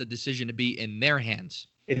players want the decision to be in their hands.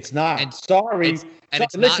 It's not. It's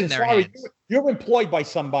Listen, not in their hands. You're employed by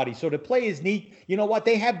somebody, so the players need – you know what?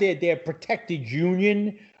 They have their protected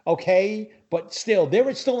union, okay? But still,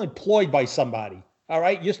 they're still employed by somebody, all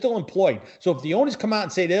right? You're still employed. So if the owners come out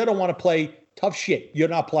and say they don't want to play, tough shit. You're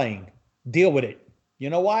not playing. Deal with it. You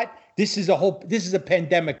know what? This is a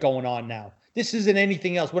pandemic going on now. This isn't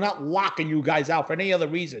anything else. We're not locking you guys out for any other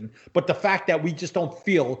reason, but the fact that we just don't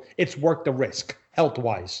feel it's worth the risk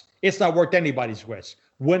health-wise. It's not worth anybody's risk.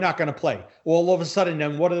 We're not going to play. All of a sudden,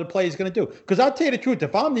 then what are the players going to do? Because I'll tell you the truth.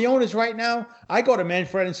 If I'm the owners right now, I go to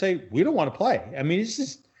Manfred and say, we don't want to play. I mean,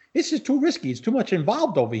 this is too risky. It's too much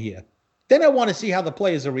involved over here. Then I want to see how the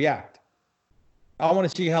players react. I want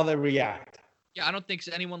to see how they react. Yeah, I don't think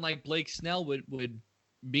anyone like Blake Snell would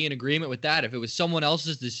be in agreement with that. If it was someone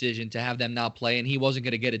else's decision to have them not play and he wasn't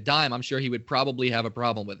going to get a dime, I'm sure he would probably have a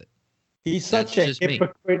problem with it. He's such a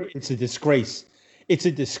hypocrite. It's a disgrace. It's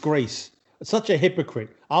a disgrace. Such a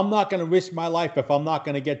hypocrite. I'm not going to risk my life if I'm not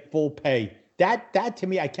going to get full pay. That to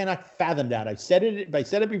me, I cannot fathom that. I said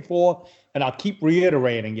it before, and I'll keep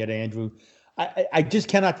reiterating it, Andrew. I just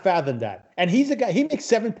cannot fathom that. And he's a guy. He makes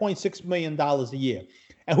 $7.6 million a year,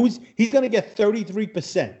 and he's going to get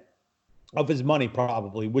 33% of his money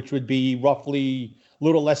probably, which would be roughly a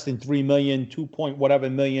little less than 3 million, 2 point whatever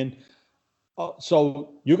million.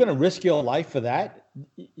 So you're going to risk your life for that?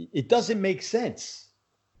 It doesn't make sense.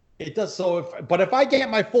 It does. But if I get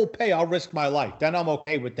my full pay, I'll risk my life. Then I'm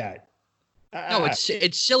okay with that. No,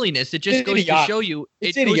 it's silliness. It just goes to show you.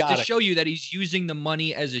 It goes to show you that he's using the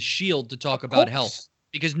money as a shield to talk about health.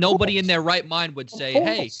 Because nobody in their right mind would say,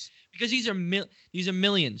 "Hey," because these are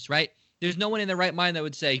millions, right? There's no one in their right mind that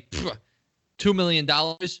would say, $2 million,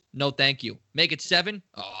 no, thank you. Make it 7.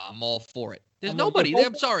 Oh, I'm all for it. There's nobody.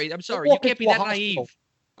 I'm sorry. You can't be that naive.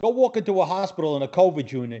 Go walk into a hospital in a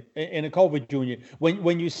COVID unit.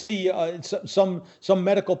 When you see some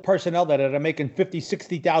medical personnel that are making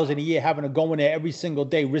 $50,000-$60,000 a year, having to go in there every single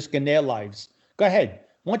day, risking their lives. Go ahead.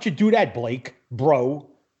 Why don't you do that, Blake, bro?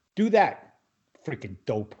 Do that. Freaking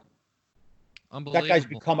dope. Unbelievable. That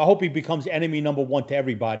guy's I hope he becomes enemy number 1 to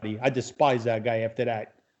everybody. I despise that guy after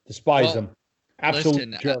that. Despise him.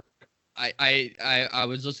 Absolute jerk. I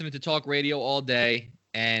was listening to talk radio all day.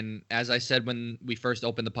 And as I said when we first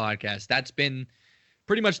opened the podcast, that's been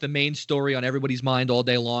pretty much the main story on everybody's mind all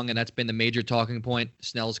day long, and that's been the major talking point,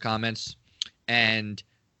 Snell's comments. And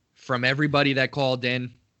from everybody that called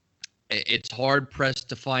in, it's hard-pressed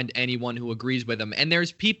to find anyone who agrees with him. And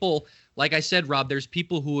there's people, like I said, Rob, there's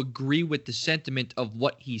people who agree with the sentiment of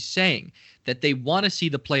what he's saying, that they want to see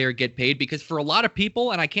the player get paid, because for a lot of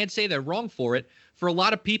people, and I can't say they're wrong for it, for a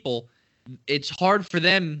lot of people, it's hard for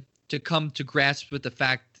them to come to grasp with the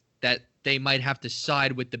fact that they might have to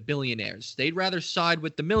side with the billionaires. They'd rather side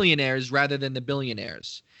with the millionaires rather than the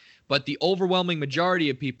billionaires. But the overwhelming majority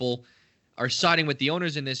of people are siding with the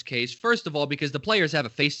owners in this case, first of all, because the players have a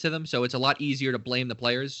face to them, so it's a lot easier to blame the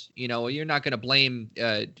players. You know, you're not going to blame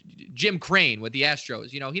Jim Crane with the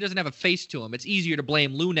Astros. You know, he doesn't have a face to him. It's easier to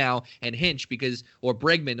blame Luhnow and Hinch or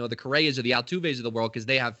Bregman or the Correas or the Altuves of the world because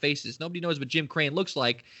they have faces. Nobody knows what Jim Crane looks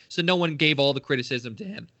like, so no one gave all the criticism to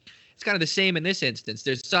him. It's kind of the same in this instance.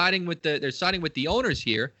 They're siding with the owners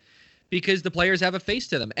here because the players have a face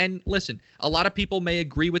to them. And listen, a lot of people may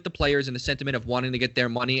agree with the players in the sentiment of wanting to get their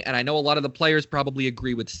money, and I know a lot of the players probably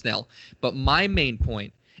agree with Snell. But my main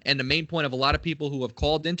point, and the main point of a lot of people who have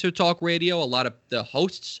called into talk radio, a lot of the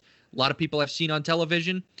hosts, a lot of people I've seen on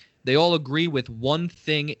television, they all agree with one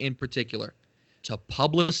thing in particular: to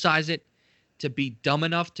publicize it, to be dumb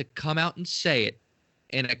enough to come out and say it,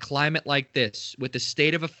 in a climate like this, with the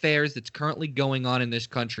state of affairs that's currently going on in this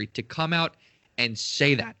country, to come out and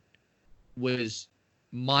say that was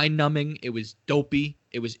mind-numbing. It was dopey.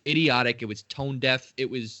 It was idiotic. It was tone-deaf. It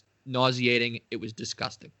was nauseating. It was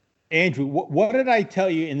disgusting. Andrew, what did I tell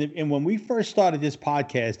you? And when we first started this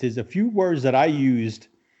podcast, there's a few words that I used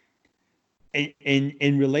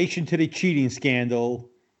in relation to the cheating scandal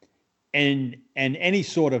and any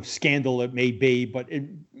sort of scandal it may be, but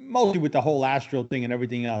mostly with the whole Astro thing and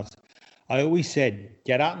everything else. I always said,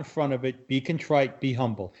 get out in front of it, be contrite, be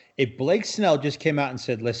humble. If Blake Snell just came out and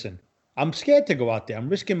said, listen, I'm scared to go out there. I'm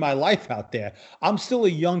risking my life out there. I'm still a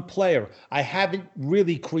young player. I haven't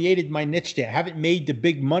really created my niche there. I haven't made the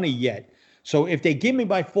big money yet. So if they give me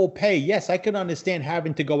my full pay, yes, I can understand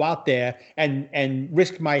having to go out there and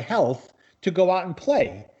risk my health to go out and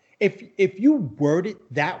play. If you word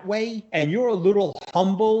it that way and you're a little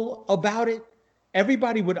humble about it,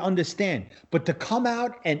 everybody would understand. But to come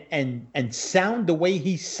out and sound the way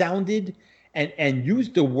he sounded and use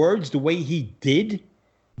the words the way he did,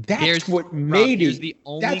 that's what made it. Here's the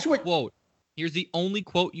only quote. Here's the only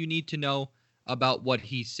quote you need to know about what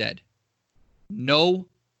he said. No,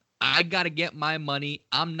 I got to get my money.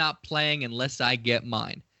 I'm not playing unless I get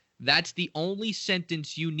mine. That's the only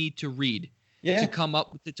sentence you need to read to come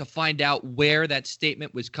up with it, to find out where that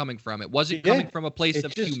statement was coming from. It wasn't coming from a place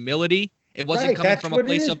of humility. It wasn't coming from a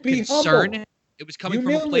place of concern. It was coming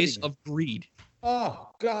from a place of greed. Oh,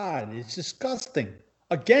 God, it's disgusting.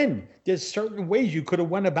 Again, there's certain ways you could have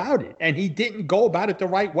went about it, and he didn't go about it the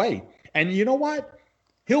right way. And you know what?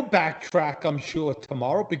 He'll backtrack, I'm sure,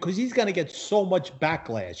 tomorrow because he's going to get so much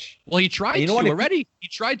backlash. Well, he tried And you know to what? already. He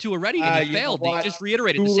tried to already, and he You know failed. He what? just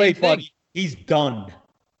reiterated Too the same late, thing. buddy. He's done.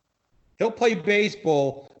 He'll play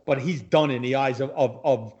baseball, but he's done in the eyes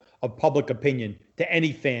of public opinion to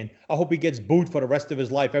any fan. I hope he gets booed for the rest of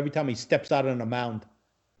his life every time he steps out on the mound.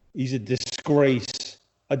 He's a disgrace.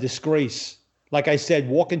 A disgrace. Like I said,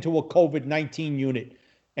 walk into a COVID-19 unit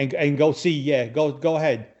and go see, go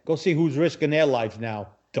ahead. Go see who's risking their lives now.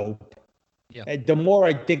 Dope. Yeah. And the more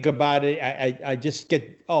I think about it, I just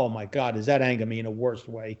get, oh my God, does that anger me in a worse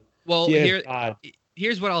way? Well, Dear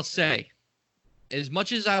here's what I'll say. As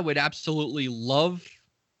much as I would absolutely love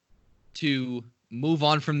to move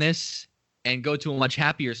on from this and go to a much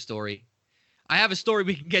happier story, I have a story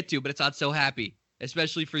we can get to, but it's not so happy,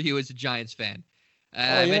 especially for you as a Giants fan.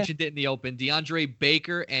 I mentioned it in the open. DeAndre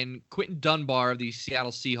Baker and Quentin Dunbar of the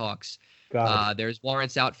Seattle Seahawks. There's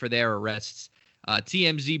warrants out for their arrests.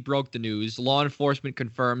 TMZ broke the news. Law enforcement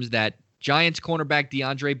confirms that Giants cornerback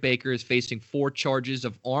DeAndre Baker is facing 4 charges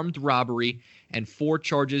of armed robbery and 4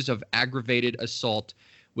 charges of aggravated assault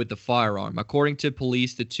with a firearm. According to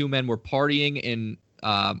police, the 2 men were partying in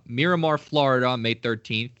Miramar, Florida on May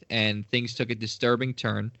 13th, and things took a disturbing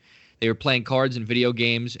turn. They were playing cards and video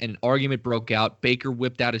games, and an argument broke out. Baker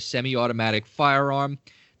whipped out a semi-automatic firearm.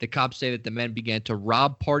 The cops say that the men began to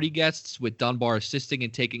rob party guests, with Dunbar assisting in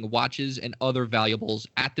taking watches and other valuables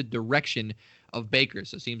at the direction of Baker.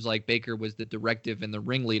 So it seems like Baker was the directive and the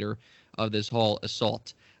ringleader of this whole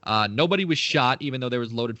assault. Nobody was shot, even though there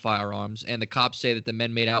was loaded firearms, and the cops say that the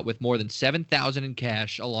men made out with more than $7,000 in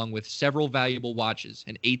cash, along with several valuable watches,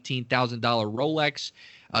 an $18,000 Rolex,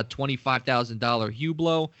 a $25,000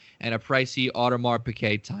 Hublot, and a pricey Audemars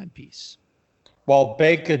Piguet timepiece. Well,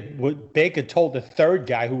 Baker told the third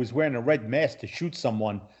guy who was wearing a red mask to shoot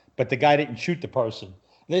someone, but the guy didn't shoot the person.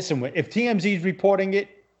 Listen, if TMZ is reporting it,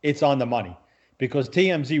 it's on the money because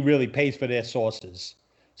TMZ really pays for their sources.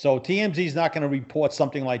 So TMZ is not going to report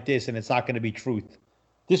something like this, and it's not going to be truth.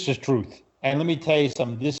 This is truth. And let me tell you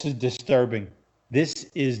something. This is disturbing. This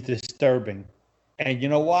is disturbing. And you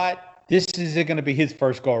know what? This isn't going to be his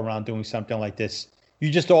first go around doing something like this. You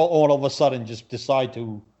just all of a sudden just decide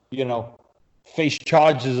to, face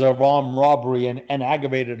charges of armed robbery and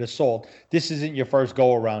aggravated assault. This isn't your first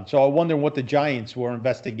go around. So I wonder what the Giants were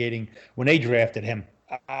investigating when they drafted him.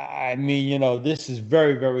 I mean, this is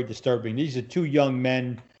very, very disturbing. These are 2 young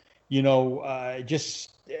men,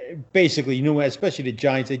 just basically, especially the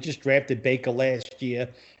Giants, they just drafted Baker last year.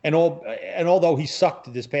 And although he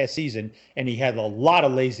sucked this past season and he had a lot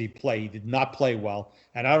of lazy play, he did not play well.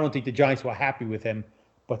 And I don't think the Giants were happy with him.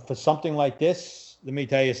 But for something like this, let me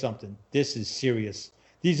tell you something. This is serious.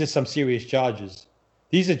 These are some serious charges.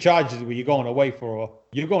 These are charges where you're going away for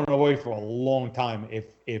a long time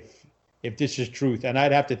if this is truth. And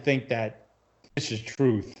I'd have to think that this is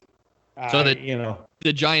truth. So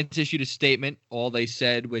the Giants issued a statement. All they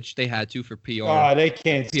said, which they had to for PR. They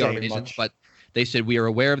can't PR say reasons, much. but they said, we are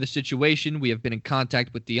aware of the situation. We have been in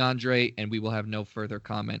contact with DeAndre, and we will have no further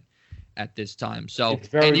comment at this time. So, it's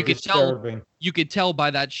very and you disturbing. could tell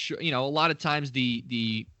by that, a lot of times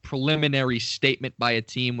the preliminary statement by a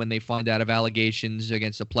team when they find out of allegations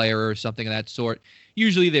against a player or something of that sort,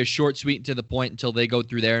 usually they're short, sweet, and to the point until they go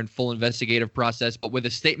through their full investigative process. But with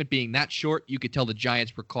a statement being that short, you could tell the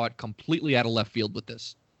Giants were caught completely out of left field with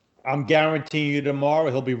this. I'm guaranteeing you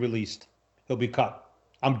tomorrow he'll be released. He'll be cut.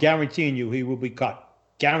 I'm guaranteeing you he will be cut.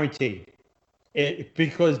 Guaranteed.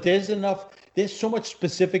 Because there's so much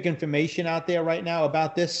specific information out there right now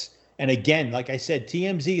about this. And again, like I said,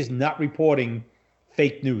 TMZ is not reporting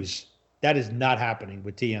fake news. That is not happening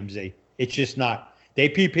with TMZ. It's just not. They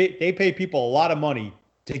pay people a lot of money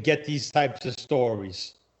to get these types of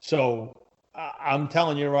stories. So I'm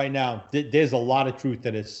telling you right now, there's a lot of truth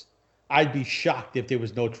to this. I'd be shocked if there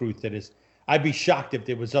was no truth to this. I'd be shocked if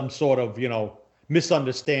there was some sort of,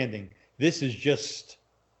 misunderstanding. This is just...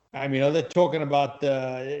 they're talking about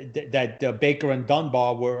that Baker and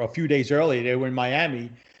Dunbar were a few days earlier. They were in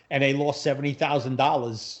Miami, and they lost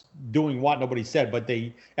 $70,000 doing what nobody said, but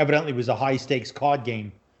they evidently was a high-stakes card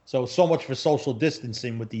game. So much for social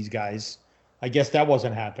distancing with these guys. I guess that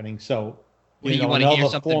wasn't happening. So, you want to hear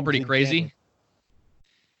something pretty crazy?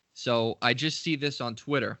 So I just see this on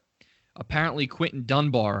Twitter. Apparently, Quentin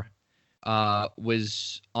Dunbar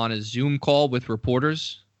was on a Zoom call with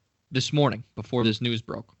reporters this morning before this news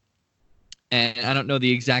broke. And I don't know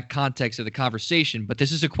the exact context of the conversation, but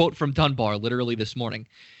this is a quote from Dunbar literally this morning.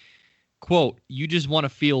 Quote, "You just want to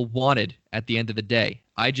feel wanted at the end of the day.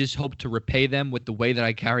 I just hope to repay them with the way that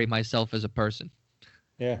I carry myself as a person."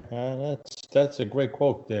 Yeah, that's a great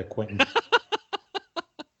quote there, Quentin.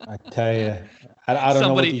 I tell you, I don't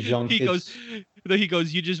know what these young kids. He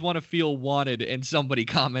goes, "You just want to feel wanted," and somebody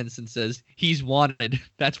comments and says, "He's wanted."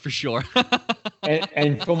 That's for sure.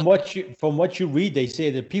 and from what you read, they say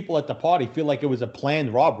that people at the party feel like it was a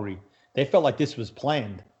planned robbery. They felt like this was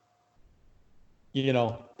planned. You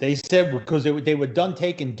know, they said because they were done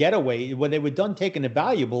taking getaway. When they were done taking the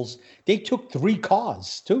valuables, they took 3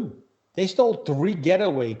 cars too. They stole 3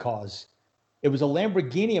 getaway cars. It was a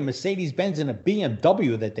Lamborghini, a Mercedes-Benz, and a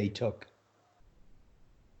BMW that they took.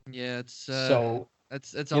 Yeah, it's so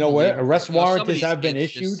that's where arrest warrants have been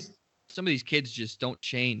issued. Some of these kids just don't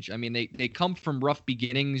change. I mean, they come from rough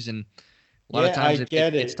beginnings, and a lot of times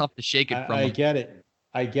it's tough to shake it from them.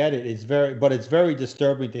 I get it. It's very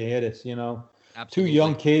disturbing to hear this. You know, Absolutely. 2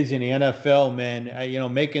 young kids in the NFL,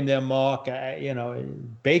 man. Making their mark.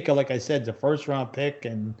 Baker, like I said, is a first-round pick,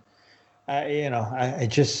 and I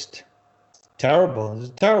just. Terrible.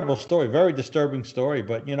 It's a terrible story. Very disturbing story.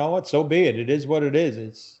 But you know what? So be it. It is what it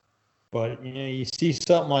is. But you see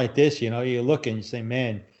something like this, you look and you say,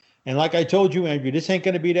 man. And like I told you, Andrew, this ain't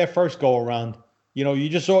going to be their first go around. You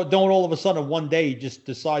just don't all of a sudden one day just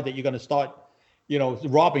decide that you're going to start,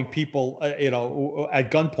 robbing people,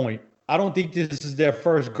 at gunpoint. I don't think this is their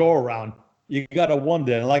first go around. You got to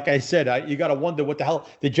wonder. And like I said, you got to wonder what the hell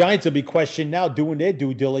the Giants will be questioned now doing their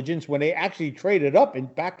due diligence when they actually traded up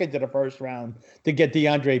and back into the first round to get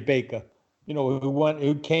DeAndre Baker,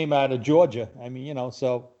 who came out of Georgia. I mean,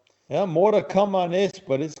 so yeah, more to come on this,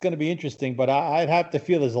 but it's going to be interesting. But I'd have to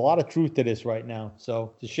feel there's a lot of truth to this right now.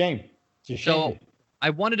 So it's a shame. So I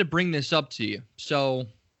wanted to bring this up to you. So,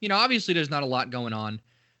 obviously there's not a lot going on.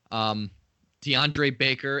 DeAndre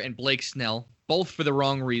Baker and Blake Snell, both for the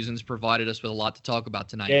wrong reasons, provided us with a lot to talk about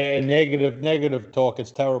tonight. Yeah, negative talk.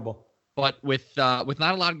 It's terrible. But with not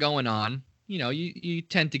a lot going on, you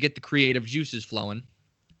tend to get the creative juices flowing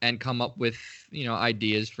and come up with,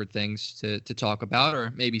 ideas for things to talk about,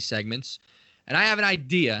 or maybe segments. And I have an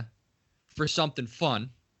idea for something fun.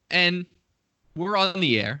 And we're on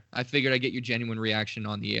the air. I figured I'd get your genuine reaction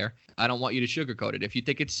on the air. I don't want you to sugarcoat it. If you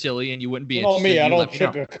think it's silly and you wouldn't be interested, me, I don't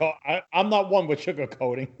sugarcoat. I'm not one with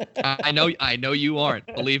sugarcoating. I know you aren't.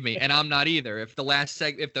 Believe me, and I'm not either. If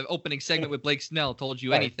the opening segment with Blake Snell told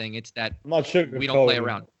you anything, it's that I'm not sugarcoating. We don't play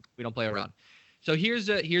around. We don't play around. So here's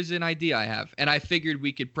an idea I have, and I figured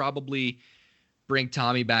we could probably bring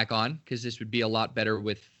Tommy back on because this would be a lot better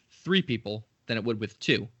with 3 people than it would with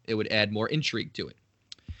 2. It would add more intrigue to it.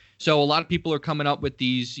 So a lot of people are coming up with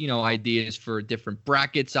these, ideas for different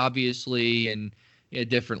brackets, obviously, and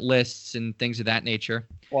different lists and things of that nature.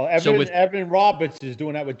 Well, Evan Roberts is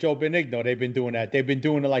doing that with Joe Benigno. They've been doing that. They've been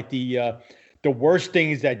doing like the worst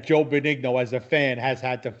things that Joe Benigno as a fan has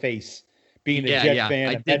had to face, being a Jet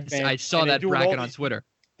fan. I saw that bracket on Twitter.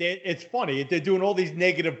 It's funny. They're doing all these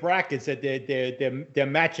negative brackets that they're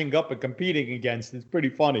matching up and competing against. It's pretty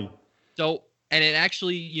funny. So. And it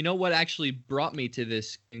actually, what actually brought me to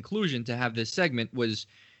this conclusion to have this segment was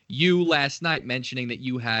you last night mentioning that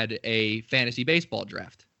you had a fantasy baseball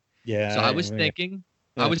draft. Yeah. So I was thinking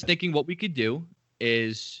what we could do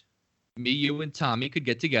is me, you, and Tommy could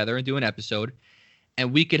get together and do an episode,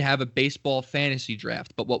 and we could have a baseball fantasy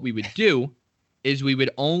draft. But what we would do is we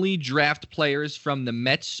would only draft players from the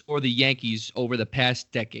Mets or the Yankees over the past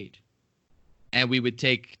decade. And we would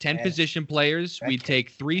take 10 position players. We'd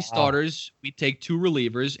take 3 starters. We'd take 2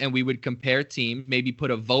 relievers, and we would compare teams, maybe put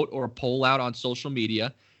a vote or a poll out on social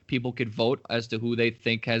media. People could vote as to who they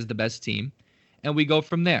think has the best team, and we go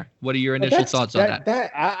from there. What are your initial thoughts on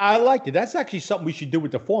that? I liked it. That's actually something we should do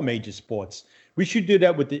with the 4 major sports. We should do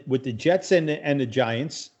that with the Jets and the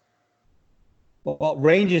Giants. Well,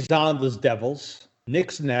 Rangers, Islanders, Devils,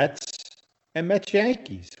 Knicks, Nets, and Mets,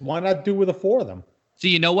 Yankees. Why not do with the 4 of them? So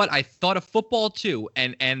you know what? I thought of football too,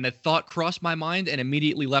 and the thought crossed my mind and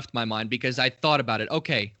immediately left my mind because I thought about it.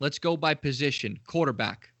 Okay, let's go by position.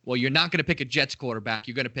 Quarterback. Well, you're not going to pick a Jets quarterback.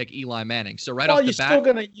 You're going to pick Eli Manning. So off the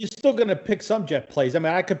bat, you're still gonna pick some Jet plays. I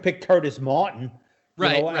mean, I could pick Curtis Martin,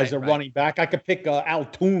 as a running back. I could pick Al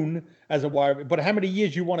Toon as a wide. But how many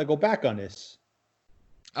years you want to go back on this?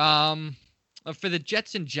 For the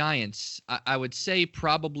Jets and Giants, I would say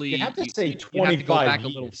probably you have to say 25 you have to go back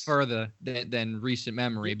years. a little further than recent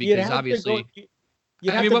memory because obviously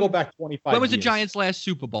you have to go back 25 When was years. the Giants' last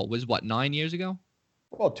Super Bowl? Was what, 9 years ago?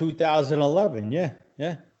 Well, 2011, yeah.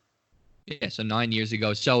 Yeah, so 9 years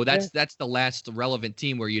ago. So that's the last relevant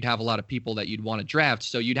team where you'd have a lot of people that you'd want to draft.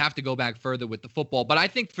 So you'd have to go back further with the football. But I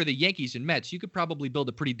think for the Yankees and Mets, you could probably build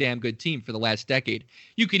a pretty damn good team for the last decade.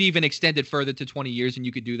 You could even extend it further to 20 years, and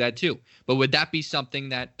you could do that too. But would that be something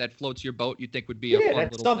that floats your boat? You think would be a fun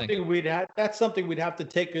little thing? That's something we'd have to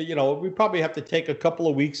take. We'd probably have to take a couple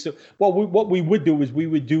of weeks. What we would do is we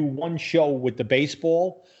would do one show with the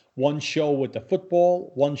baseball, one show with the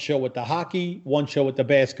football, one show with the hockey, one show with the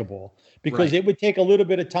basketball. Because it would take a little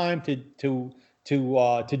bit of time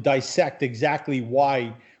to dissect exactly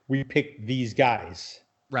why we picked these guys.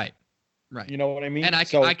 Right. You know what I mean? And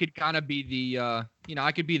I could kind of be the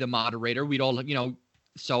I could be the moderator. We'd all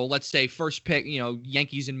so let's say first pick,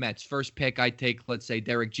 Yankees and Mets. First pick, I'd take, let's say,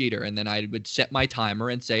 Derek Jeter, and then I would set my timer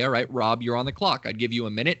and say, all right, Rob, you're on the clock. I'd give you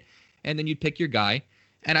a minute, and then you'd pick your guy.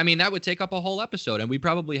 And I mean, that would take up a whole episode, and we'd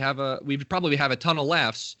probably have a ton of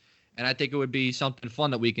laughs. And I think it would be something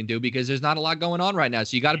fun that we can do because there's not a lot going on right now.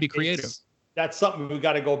 So you got to be creative. That's something we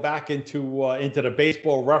got to go back into the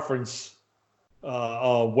Baseball Reference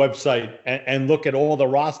website and look at all the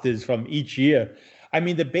rosters from each year. I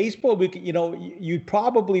mean, the baseball, you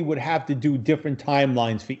probably would have to do different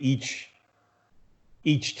timelines for each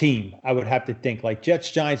team. I would have to think like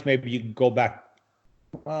Jets, Giants. Maybe you can go back.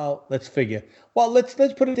 Well, let's figure. Well, let's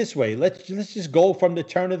put it this way. Let's just go from the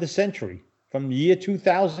turn of the century. From the year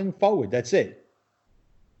 2000 forward. That's it.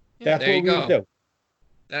 Yeah, that's what we would do.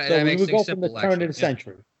 That we would go from the turn of the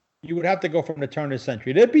century. You would have to go from the turn of the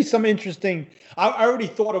century. There'd be some interesting. I already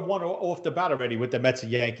thought of one off the bat already with the Mets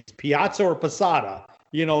and Yankees. Piazza or Posada.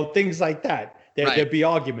 Things like that. There'd be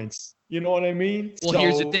arguments. You know what I mean? Well,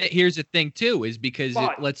 here's the thing too, is because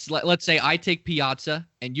let's say I take Piazza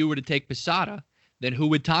and you were to take Posada, then who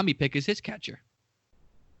would Tommy pick as his catcher?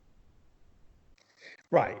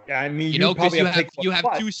 Right. I mean, because you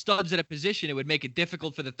have two studs at a position. It would make it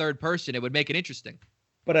difficult for the third person. It would make it interesting.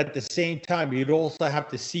 But at the same time, you'd also have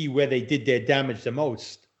to see where they did their damage the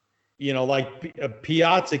most. Like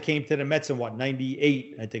Piazza came to the Mets in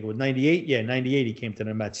 98? I think it was 98. Yeah, 98 he came to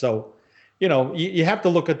the Mets. So, you have to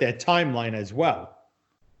look at their timeline as well.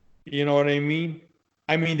 You know what I mean?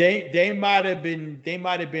 I mean, they might have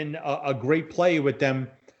been a great player with them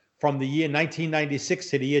from the year 1996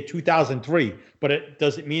 to the year 2003, but it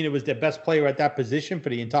doesn't mean it was the best player at that position for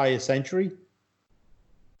the entire century,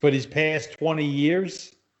 for these past 20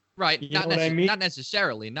 years. Right. You know what I mean? Not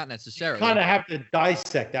necessarily. Kind of have to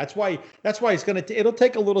dissect. That's why it'll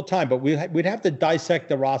take a little time, but we'd have to dissect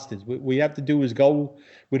the rosters. What we have to do is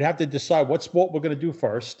we'd have to decide what sport we're going to do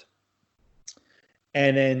first.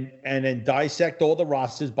 And then dissect all the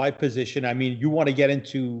rosters by position. I mean, you want to get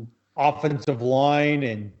into offensive line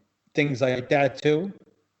and things like that too,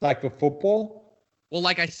 like for football? Well,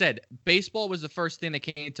 like I said, baseball was the first thing that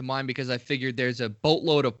came to mind because I figured there's a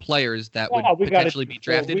boatload of players that would potentially be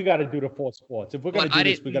drafted. We got to do the four sports. If we're going to do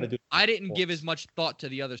this, we got to do. I didn't give as much thought to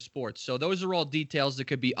the other sports, so those are all details that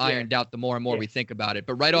could be ironed out the more and more we think about it.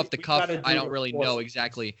 But right off the cuff, I don't really know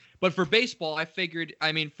exactly. But for baseball, I figured.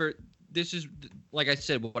 I mean, this is like I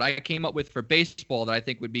said, what I came up with for baseball that I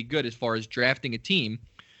think would be good as far as drafting a team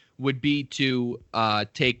would be to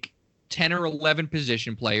take 10 or 11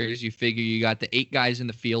 position players. You figure you got the 8 guys in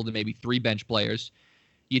the field and maybe 3 bench players.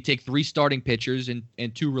 You take 3 starting pitchers and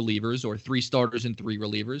 2 relievers, or 3 starters and 3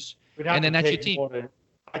 relievers. And then that's your team.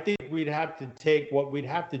 I think we'd have to take, what we'd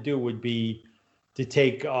have to do would be to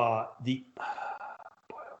take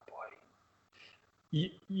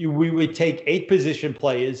we would take 8 position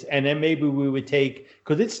players, and then maybe we would take,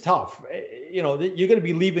 because it's tough. You're going to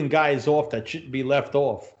be leaving guys off that shouldn't be left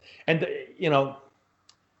off. And,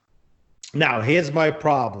 now here's my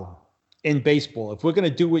problem in baseball. If we're going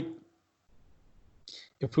to do it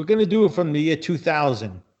from the year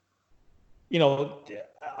 2000,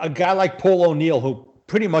 a guy like Paul O'Neill, who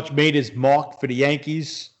pretty much made his mark for the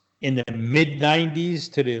Yankees in the mid-90s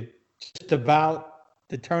to just about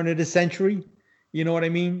the turn of the century. You know what I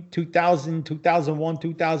mean? 2000, 2001,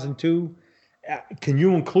 2002. Can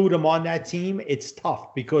you include him on that team? It's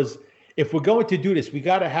tough because if we're going to do this, we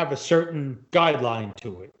got to have a certain guideline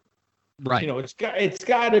to it. Right. It's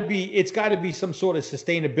got to be some sort of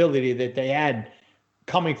sustainability that they had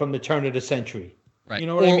coming from the turn of the century. Right. You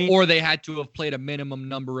know what I mean? Or they had to have played a minimum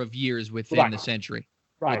number of years within the century.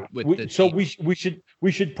 Right. We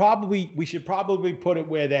should probably put it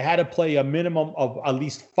where they had to play a minimum of at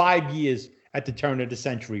least 5 years at the turn of the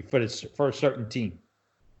century for a certain team.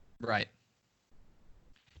 Right.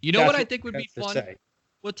 You know what I think would be fun?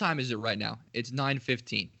 What time is it right now? It's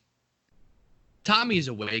 9:15. Tommy's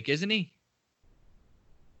awake, isn't he?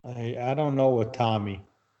 I don't know what Tommy.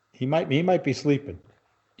 He might be sleeping.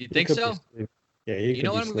 You think so? Yeah, You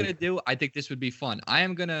know what I'm gonna do? I think this would be fun.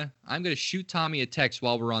 I'm gonna shoot Tommy a text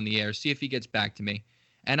while we're on the air, see if he gets back to me,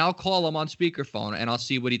 and I'll call him on speakerphone and I'll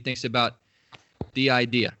see what he thinks about the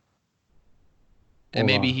idea. And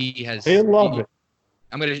maybe he has. He'll love it.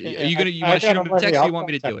 I'm gonna. You want to shoot him a text? Or you want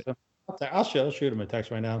me to do it? I'll shoot him a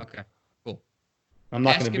text right now. Okay, cool. I'm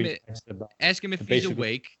not going to be. Ask him if he's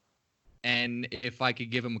awake, and if I could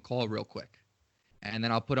give him a call real quick, and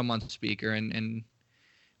then I'll put him on speaker and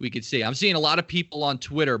we could see. I'm seeing a lot of people on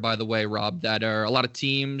Twitter, by the way, Rob, that are a lot of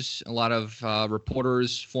teams, a lot of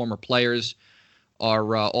reporters, former players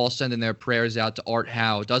are all sending their prayers out to Art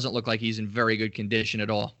Howe. It doesn't look like he's in very good condition at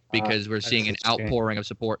all because we're seeing an outpouring of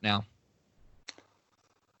support now.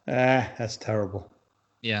 That's terrible.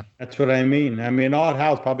 Yeah. That's what I mean. I mean, Art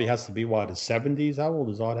Howe probably has to be, what, his 70s? How old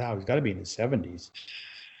is Art Howe? He's got to be in his 70s.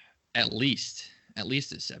 At least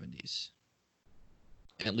his 70s.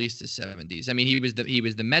 At least his 70s. I mean, he was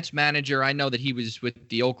the Mets manager. I know that he was with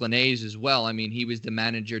the Oakland A's as well. I mean, he was the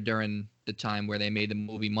manager during the time where they made the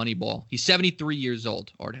movie Moneyball. He's 73 years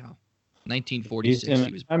old, Art Howe.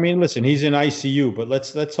 1946. Listen, he's in ICU, but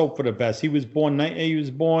let's hope for the best. He was born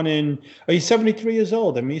in. He's 73 years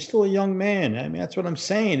old. I mean, he's still a young man. I mean, that's what I'm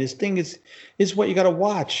saying. This thing is what you got to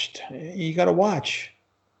watch. You got to watch.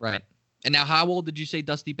 Right. And now, how old did you say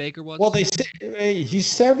Dusty Baker was? Well, they say he's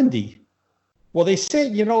 70. Well, they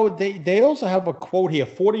said, they also have a quote here.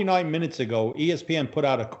 49 minutes ago, ESPN put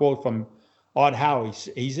out a quote from Art Howe.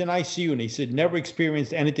 He's in ICU, and he said never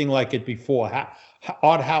experienced anything like it before.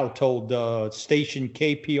 Art Howe told station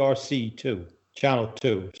KPRC 2, Channel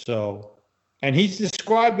 2. So, and he's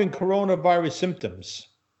describing coronavirus symptoms.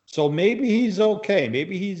 So maybe he's okay.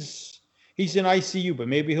 Maybe he's in ICU, but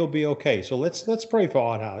maybe he'll be okay. So let's pray for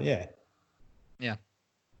Art Howe. Yeah. Yeah.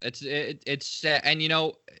 It's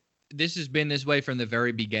and this has been this way from the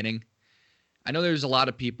very beginning. I know there's a lot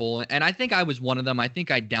of people, and I think I was one of them. I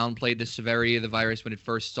think I downplayed the severity of the virus when it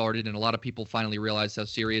first started, and a lot of people finally realized how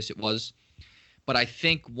serious it was. But I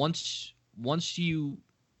think once you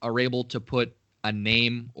are able to put a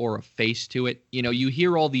name or a face to it, you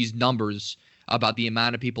hear all these numbers about the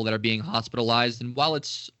amount of people that are being hospitalized. And while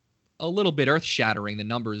it's a little bit earth-shattering, the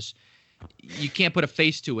numbers, you can't put a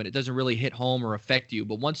face to it. It doesn't really hit home or affect you.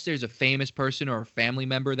 But once there's a famous person or a family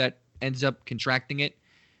member that ends up contracting it,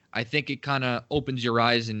 I think it kind of opens your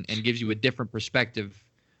eyes and gives you a different perspective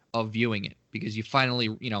of viewing it, because you finally,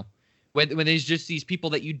 when there's just these people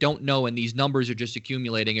that you don't know and these numbers are just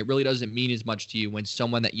accumulating, it really doesn't mean as much to you when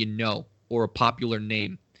someone that you know or a popular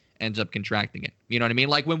name ends up contracting it. You know what I mean?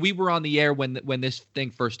 Like when we were on the air when this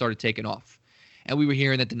thing first started taking off, and we were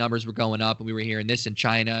hearing that the numbers were going up, and we were hearing this in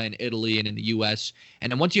China and Italy and in the U.S.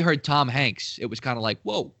 And then once you heard Tom Hanks, it was kind of like,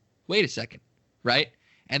 whoa, wait a second, right?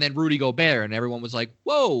 And then Rudy Gobert, and everyone was like,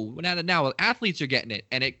 whoa, now athletes are getting it.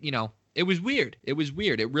 And it was weird. It was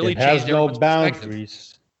weird. It really changed everyone's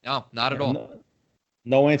boundaries. No, not at all.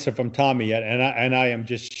 No answer from Tommy yet, and I am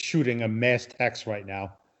just shooting a mass text right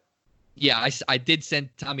now. Yeah, I did send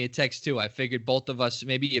Tommy a text too. I figured both of us,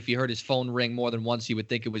 maybe if he heard his phone ring more than once, he would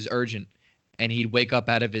think it was urgent, and he'd wake up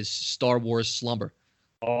out of his Star Wars slumber.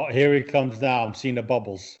 Oh, here he comes now. I'm seeing the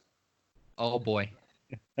bubbles. Oh, boy.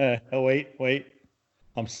 Wait.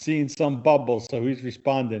 I'm seeing some bubbles, so he's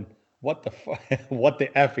responding. What the what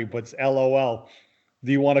the F? He puts LOL.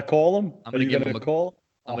 Do you want to call him? I'm going to give him a call.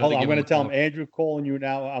 I'm going to tell him, Andrew calling you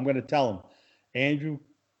now. I'm going to tell him, Andrew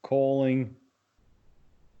calling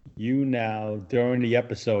you now during the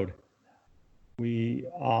episode. We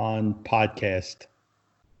on podcast.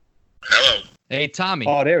 Hello. Hey, Tommy.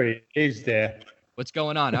 Oh, there he is there. What's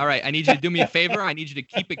going on? All right. I need you to do me a favor. I need you to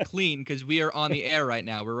keep it clean because we are on the air right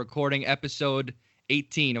now. We're recording episode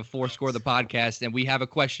 18 of Fourscore the podcast, and we have a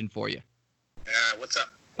question for you. What's up?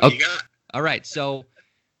 What you got? All right. So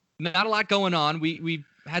not a lot going on. We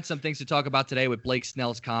had some things to talk about today with Blake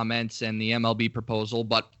Snell's comments and the MLB proposal,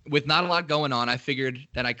 but with not a lot going on, I figured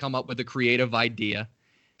that I'd come up with a creative idea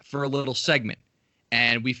for a little segment.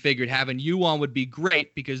 And we figured having you on would be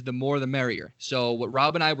great because the more the merrier. So what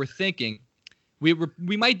Rob and I were thinking, we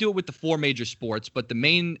might do it with the four major sports, but the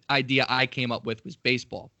main idea I came up with was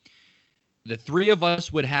baseball. The three of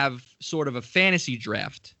us would have sort of a fantasy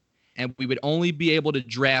draft, and we would only be able to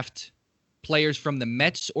draft players from the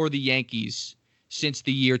Mets or the Yankees since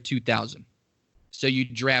the year 2000. So you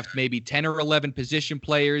draft maybe 10 or 11 position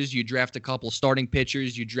players, you draft a couple starting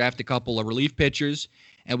pitchers, you draft a couple of relief pitchers,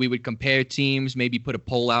 and we would compare teams, maybe put a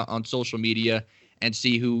poll out on social media and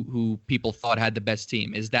see who people thought had the best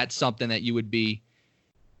team. Is that something that you would be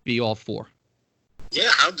all for? Yeah,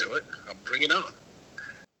 I'll do it. I'll bring it on.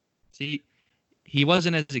 See, he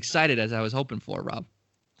wasn't as excited as I was hoping for, Rob.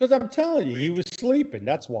 Because I'm telling you, he was sleeping.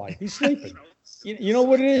 That's why. He's sleeping. You know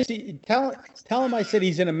what it is? Tell him I said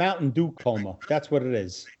he's in a Mountain Dew coma. That's what it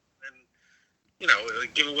is. And,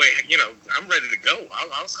 give away, I'm ready to go.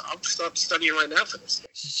 I'll start studying right now for this.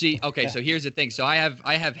 See, okay, so here's the thing. So I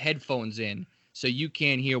have headphones in, so you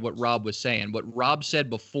can't hear what Rob was saying. What Rob said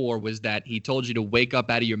before was that he told you to wake up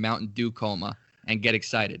out of your Mountain Dew coma and get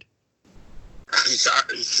excited.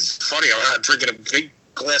 It's funny. I'm drinking a big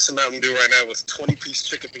glass of Mountain Dew right now with 20-piece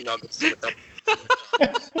chicken nuggets.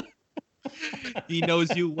 He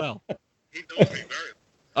knows you well. He knows me very well.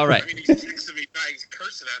 All right. I mean, he's texting me now. He's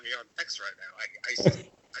cursing at me on text right now.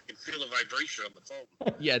 I can feel the vibration on the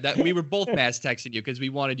phone. Yeah, that we were both mass texting you because we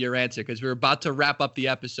wanted your answer because we were about to wrap up the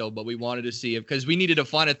episode, but we wanted to see if because we needed to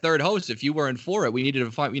find a third host. If you weren't for it, we needed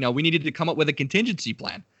to find. We needed to come up with a contingency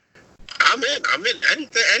plan. I'm in.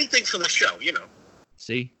 Anything for the show.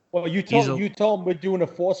 See. Well, you told him we're doing the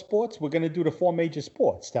 4 sports. We're going to do the 4 major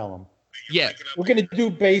sports. Tell him. Yeah, we're going to do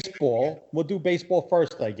baseball. We'll do baseball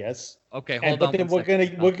first, I guess. Okay, hold on. But then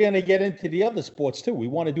we're gonna get into the other sports too. I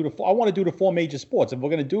want to do the 4 major sports. If we're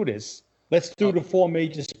gonna do this, let's do the 4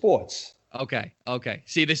 major sports. Okay.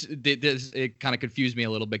 See, this it kind of confused me a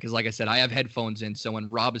little bit because, like I said, I have headphones in, so when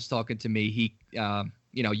Rob is talking to me, he,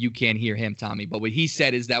 you can't hear him, Tommy. But what he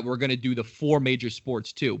said is that we're gonna do the 4 major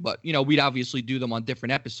sports too. But we'd obviously do them on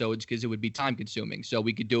different episodes because it would be time consuming. So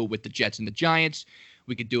we could do it with the Jets and the Giants.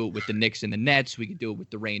 We could do it with the Knicks and the Nets. We could do it with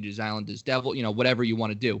the Rangers, Islanders, Devil. Whatever you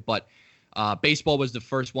want to do. But baseball was the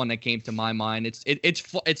first one that came to my mind.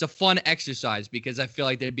 It's a fun exercise because I feel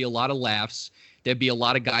like there'd be a lot of laughs. There'd be a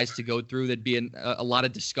lot of guys to go through. There'd be a lot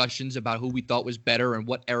of discussions about who we thought was better and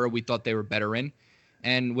what era we thought they were better in.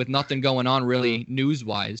 And with nothing going on really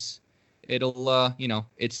news-wise, it'll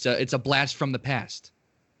it's a blast from the past.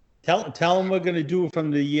 Tell them we're gonna do it from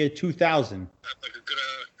the year 2000. Like a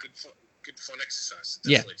good fun exercise.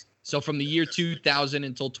 Definitely. Yeah. So from the year 2000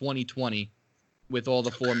 until 2020. With all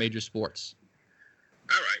the 4 major sports.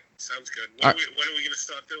 All right. Sounds good. When are we going to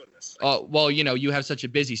start doing this? Oh, well, you have such a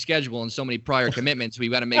busy schedule and so many prior commitments. We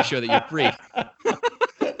got to make sure that you're free.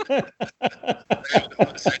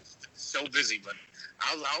 So busy, but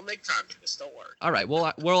I'll make time for this. Don't worry. All right.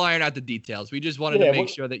 We'll iron out the details. We just wanted to make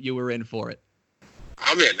sure that you were in for it.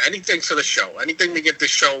 I'm in. Anything for the show. Anything to get the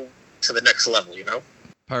show to the next level,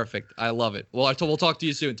 Perfect. I love it. Well, we'll talk to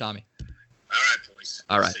you soon, Tommy. All right, boys.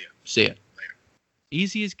 All right. See ya.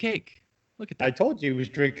 Easy as cake. Look at that. I told you he was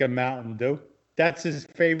drinking Mountain Dew. That's his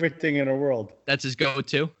favorite thing in the world. That's his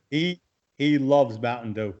go-to? He loves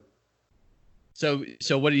Mountain Dew. So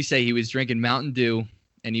what did he say? He was drinking Mountain Dew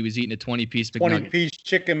and he was eating a 20-piece McNugget. 20-piece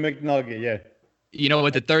chicken McNugget, yeah. You know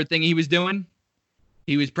what the third thing he was doing?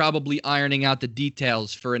 He was probably ironing out the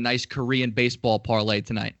details for a nice Korean baseball parlay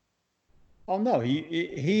tonight. Oh, no.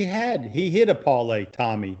 He hit a parlay,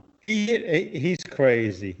 Tommy. He's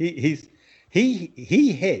crazy.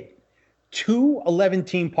 He hit 2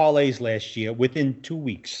 11-team parlays last year within 2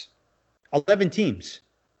 weeks. 11 teams.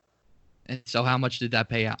 And so how much did that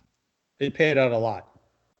pay out? It paid out a lot.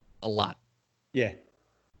 A lot. Yeah.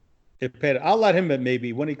 It paid. I'll let him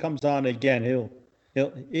maybe when he comes on again. He'll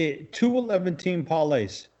 2 11-team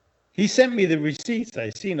parlays. He sent me the receipts. I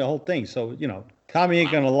seen the whole thing. So Tommy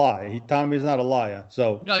ain't gonna lie. Tommy's not a liar.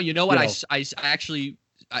 So no, you know what? I actually.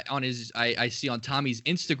 I see on Tommy's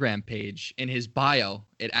Instagram page in his bio,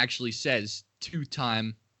 it actually says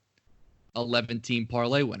 2-time 11-team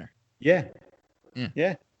parlay winner. Yeah.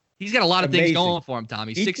 He's got a lot of things going for him,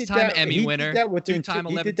 Tommy. 6-time Emmy winner, 2-time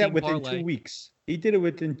 11-team parlay. He did that within 2 weeks. He did it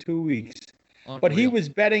within 2 weeks. Unreal. But he was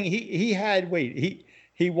betting. He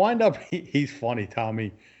wound up. He's funny,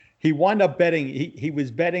 Tommy. He wound up betting. He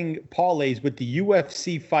was betting parlays with the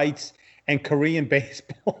UFC fights and Korean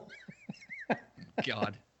baseball.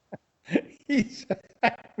 God. He's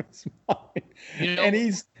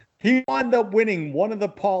and he wound up winning one of the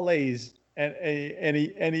parlays and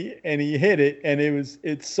he hit it and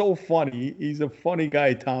it's so funny. He's a funny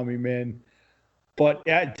guy, Tommy, man. But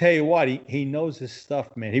I tell you what, he knows his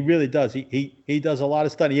stuff, man. He really does. He does a lot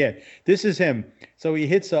of stuff. Yeah, this is him. So he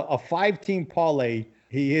hits a 5-team parlay.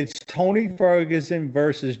 He hits Tony Ferguson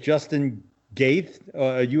versus Justin Gaethje,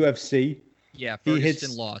 UFC. Yeah,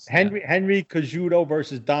 Ferguson lost. Henry Cejudo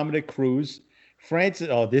versus Dominic Cruz. Francis.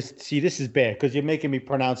 Oh, this is bad because you're making me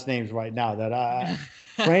pronounce names right now.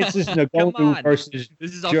 Francis Ngannou versus.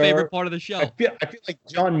 This is our favorite part of the show. I feel like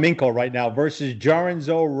John Minko right now versus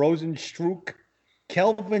Jarenzo Rosenstruck.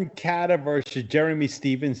 Kelvin Cater versus Jeremy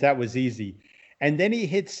Stevens. That was easy. And then he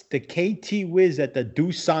hits the KT Wiz at the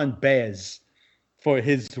Doosan Bears for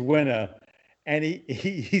his winner. And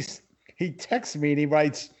he texts me and he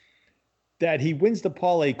writes, that he wins the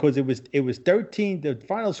parlay because it was 13. The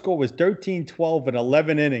final score was 13-12 in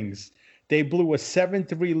 11 innings. They blew a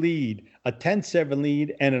 7-3 lead, a 10-7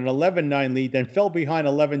 lead, and an 11-9 lead, then fell behind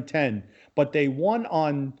 11-10. But they won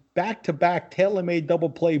on back-to-back tailor-made double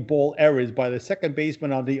play ball errors by the second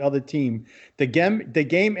baseman on the other team. The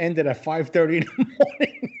game ended at 5:30 in the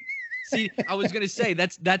morning. See, I was gonna say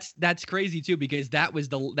that's crazy too, because that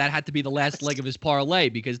had to be the last leg of his parlay,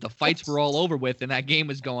 because the fights were all over with and that game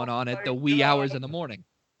was going on at the wee hours in the morning.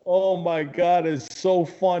 Oh my God, it's so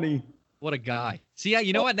funny. What a guy. See,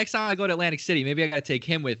 you know what? Next time I go to Atlantic City, maybe I gotta take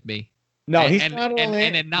him with me. No, and, he's and, not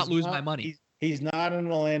and not lose my money. He's not an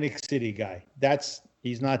Atlantic City guy.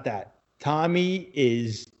 He's not that. Tommy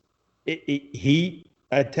is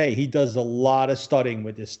I tell you, he does a lot of studying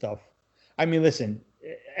with this stuff. I mean, listen,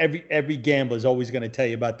 every gambler is always going to tell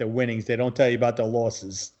you about their winnings. They don't tell you about their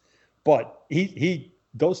losses. But he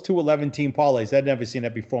those 2 11-team parlays, I'd never seen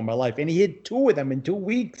that before in my life. And he hit 2 of them in 2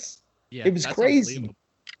 weeks. Yeah, it was crazy.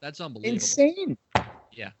 That's unbelievable. Insane.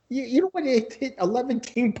 Yeah. You know what? It hit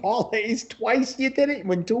 11-team parlays twice. You did it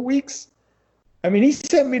in 2 weeks. I mean, he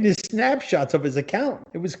sent me the snapshots of his account.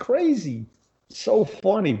 It was crazy. So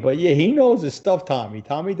funny. But yeah, he knows his stuff, Tommy.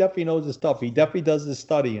 Tommy definitely knows his stuff. He definitely does his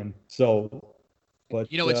studying. So,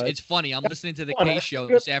 but you know, it's funny. I'm listening to the K show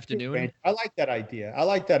this afternoon. I like that idea. I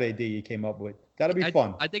like that idea you came up with. That'll be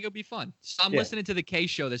fun. I think it'll be fun. So I'm listening to the K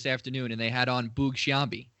show this afternoon, and they had on Boog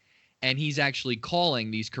Sciambi, and he's actually calling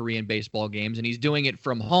these Korean baseball games, and he's doing it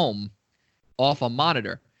from home, off a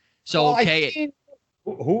monitor. So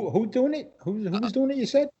who doing it? Who was doing it? You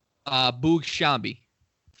said Boog Sciambi.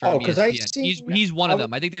 Oh, because he's one of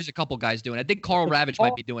them. I think there's a couple guys doing it. I think Carl Ravitch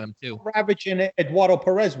might be doing them too. Ravitch and Eduardo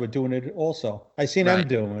Perez were doing it also. I seen them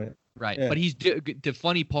doing it. Right, yeah. But the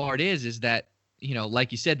funny part is that, you know,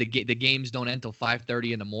 like you said, the games don't end until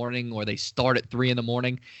 5:30 in the morning, or they start at 3 in the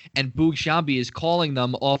morning. And Boog Sciambi is calling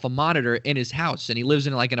them off a monitor in his house, and he lives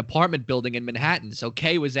in like an apartment building in Manhattan. So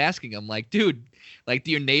Kay was asking him, like, dude, like,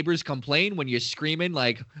 do your neighbors complain when you're screaming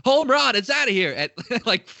like home run, it's out of here at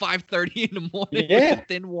like 5:30 in the morning with the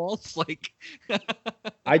thin walls? Like,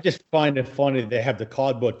 I just find it funny they have the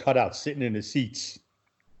cardboard cutouts sitting in the seats.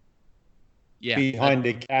 Yeah, behind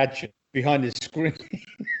the catcher, behind the screen.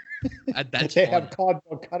 They have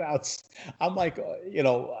cardboard cutouts. I'm like, you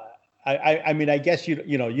know, I mean, I guess you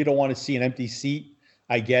don't want to see an empty seat.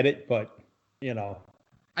 I get it, but you know.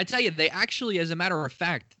 I tell you, they actually, as a matter of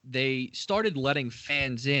fact, they started letting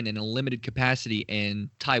fans in a limited capacity in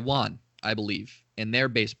Taiwan, I believe, in their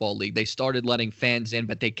baseball league. They started letting fans in,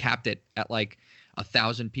 but they capped it at like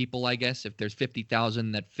 1,000 people, I guess. If there's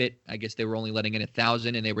 50,000 that fit, I guess they were only letting in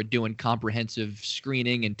 1,000, and they were doing comprehensive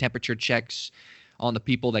screening and temperature checks on the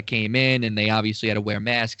people that came in, and they obviously had to wear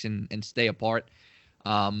masks and stay apart.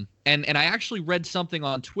 And I actually read something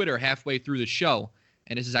on Twitter halfway through the show,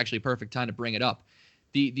 and this is actually a perfect time to bring it up.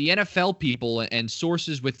 The NFL people and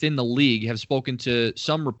sources within the league have spoken to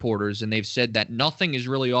some reporters, and they've said that nothing is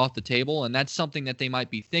really off the table, and that's something that they might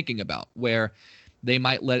be thinking about, where they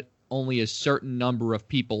might let only a certain number of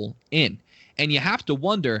people in. And you have to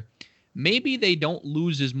wonder, maybe they don't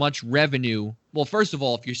lose as much revenue. Well, first of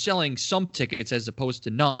all, if you're selling some tickets as opposed to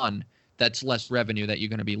none, that's less revenue that you're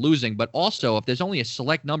going to be losing. But also, if there's only a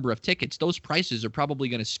select number of tickets, those prices are probably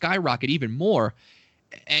going to skyrocket even more.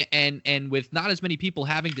 And with not as many people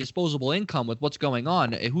having disposable income with what's going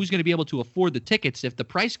on, who's going to be able to afford the tickets if the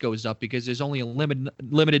price goes up because there's only a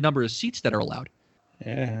limited number of seats that are allowed?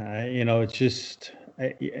 Yeah, you know, it's just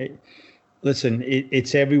listen.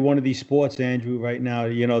 It's every one of these sports, Andrew. Right now,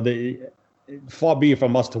 you know, far be it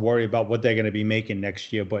from us to worry about what they're going to be making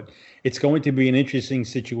next year, but it's going to be an interesting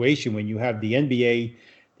situation when you have the NBA,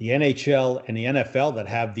 the NHL, and the NFL that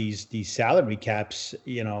have these salary caps.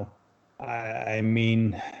 You know. I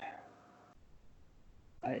mean,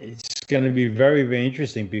 it's going to be very, very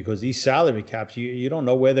interesting because these salary caps, you don't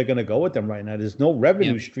know where they're going to go with them right now. There's no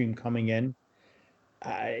revenue stream coming in.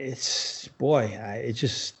 It's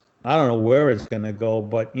just, I don't know where it's going to go,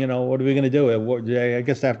 but, you know, what are we going to do? I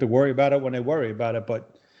guess they have to worry about it when they worry about it. But,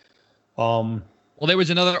 well, there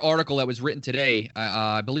was another article that was written today.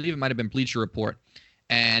 I believe it might have been Bleacher Report,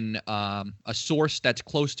 and a source that's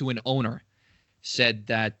close to an owner said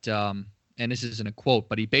that, and this isn't a quote,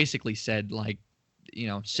 but he basically said, like, you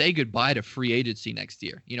know, say goodbye to free agency next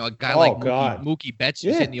year. You know, a guy like Mookie Betts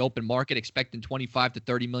who's in the open market expecting $25 to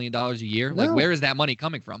 $30 million a year. Like, where is that money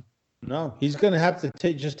coming from? No, he's going to have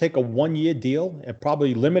to just take a 1-year deal at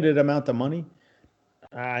probably limited amount of money.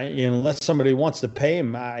 Unless somebody wants to pay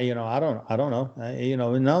him, you know, I don't know. You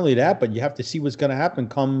know, and not only that, but you have to see what's going to happen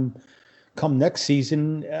come come next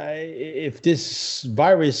season, if this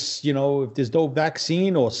virus, if there's no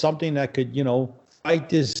vaccine or something that could, fight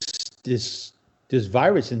this this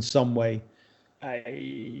virus in some way,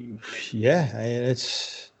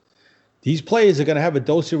 it's these players are going to have a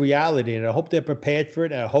dose of reality, and I hope they're prepared for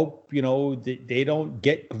it. I hope they don't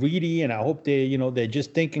get greedy, and I hope they're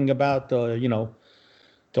just thinking about the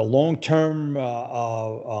long-term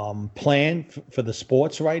plan for the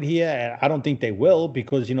sports right here. And I don't think they will,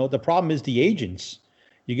 because the problem is the agents.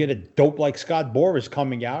 You get a dope like Scott Boras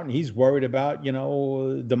coming out, and he's worried about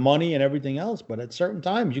the money and everything else. But at certain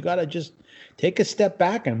times, you got to just take a step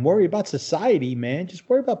back and worry about society, man. Just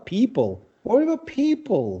worry about people. Worry about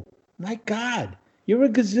people. My God, you're a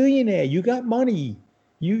gazillionaire. You got money.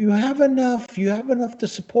 You have enough. You have enough to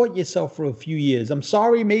support yourself for a few years. I'm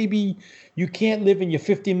sorry, maybe you can't live in your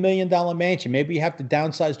 $50 million mansion. Maybe you have to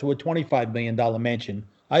downsize to a $25 million mansion.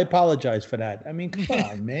 I apologize for that. I mean, come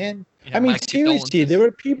on, man. Yeah, I mean, seriously, there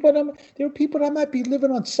are people that might be living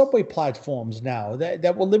on subway platforms now,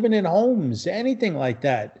 that were living in homes, anything like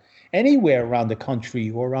that, anywhere around the country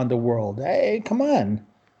or around the world. Hey, come on.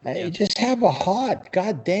 Hey, just have a heart.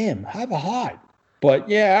 God damn, have a heart. But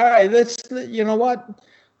yeah, all right, you know what?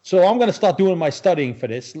 So I'm going to start doing my studying for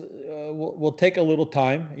this. We'll take a little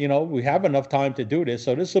time. We have enough time to do this.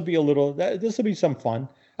 So this will be some fun.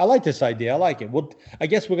 I like this idea. I like it. I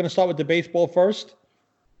guess we're going to start with the baseball first.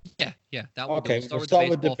 Yeah. Okay, we'll start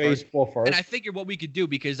with the baseball first. And I figured what we could do,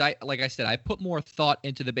 because like I said, I put more thought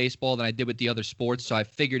into the baseball than I did with the other sports. So I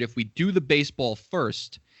figured if we do the baseball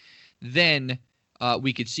first, then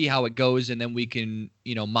we could see how it goes, and then we can,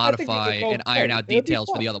 modify and iron out details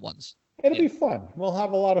for the other ones. It'll be fun. We'll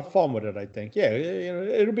have a lot of fun with it, I think. Yeah,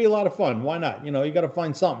 it'll be a lot of fun. Why not? You got to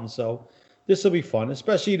find something. So this will be fun,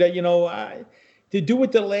 especially that, to do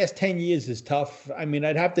it the last 10 years is tough. I mean,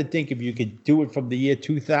 I'd have to think if you could do it from the year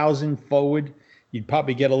 2000 forward, you'd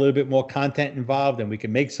probably get a little bit more content involved, and we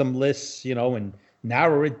can make some lists, and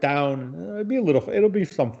narrow it down. It'll be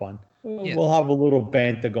some fun. Yeah. We'll have a little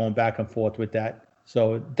banter going back and forth with that.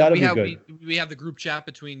 So that'll be good. We have the group chat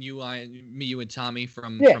between you and Tommy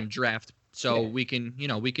from draft. So we can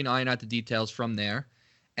iron out the details from there.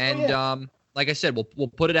 And like I said, we'll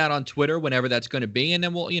put it out on Twitter whenever that's going to be. And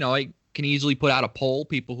then I can easily put out a poll.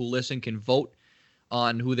 People who listen can vote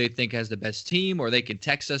on who they think has the best team, or they can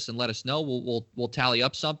text us and let us know. We'll tally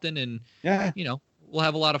up something, and we'll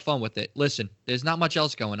have a lot of fun with it. Listen, there's not much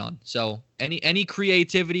else going on. So any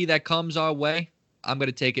creativity that comes our way, I'm going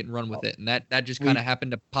to take it and run with it. And that just kind of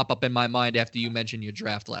happened to pop up in my mind after you mentioned your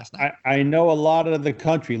draft last night. I know a lot of the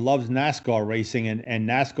country loves NASCAR racing, and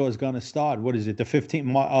NASCAR is going to start. What is it? The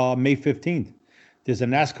May 15th. There's a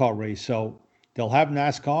NASCAR race. So they'll have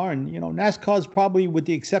NASCAR, and, NASCAR is probably, with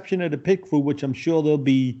the exception of the pit crew, which I'm sure they'll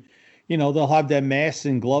be, they'll have their masks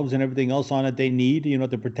and gloves and everything else on that they need,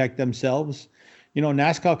 to protect themselves.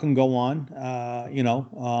 NASCAR can go on,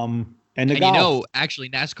 and actually,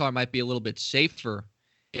 NASCAR might be a little bit safer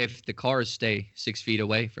if the cars stay 6 feet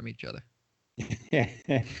away from each other. Yeah.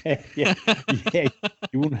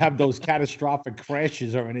 You wouldn't have those catastrophic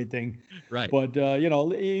crashes or anything. Right. But, you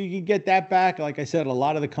can get that back. Like I said, a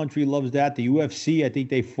lot of the country loves that. The UFC, I think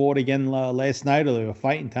they fought again last night, or they were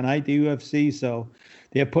fighting tonight, the UFC. So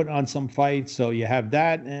they're putting on some fights. So you have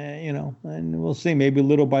that, and we'll see. Maybe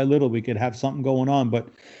little by little we could have something going on. But,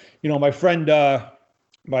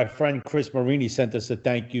 my friend Chris Marini sent us a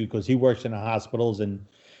thank you, because he works in the hospitals, and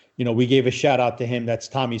we gave a shout out to him. That's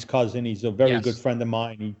Tommy's cousin. He's a very good friend of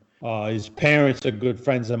mine. His parents are good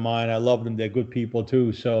friends of mine. I love them. They're good people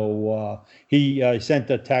too. So he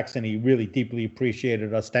sent a text, and he really deeply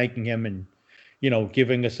appreciated us thanking him, and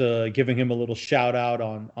giving him a little shout out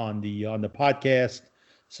on the podcast.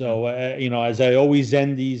 So as I always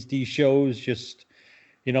end these shows, just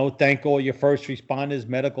thank all your first responders,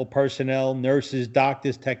 medical personnel, nurses,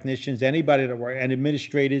 doctors, technicians, anybody that work, and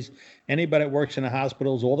administrators, anybody that works in the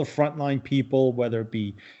hospitals, all the frontline people, whether it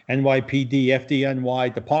be NYPD,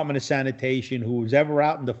 FDNY, Department of Sanitation, who's ever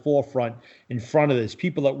out in the forefront in front of this,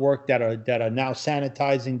 people that work that are now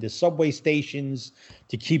sanitizing the subway stations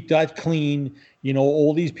to keep that clean.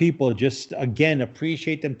 All these people, just, again,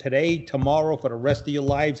 appreciate them today, tomorrow, for the rest of your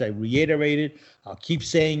lives. I reiterate it. I'll keep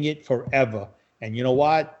saying it forever. And you know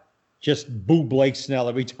what? Just boo Blake Snell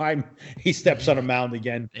every time he steps on a mound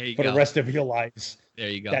again for the rest of your lives. There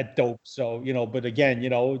you go. That dope. So, but again,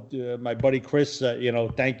 my buddy Chris,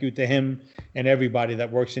 thank you to him and everybody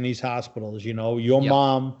that works in these hospitals. Your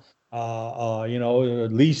mom,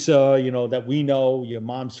 Lisa, that we know, your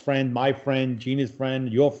mom's friend, my friend, Gina's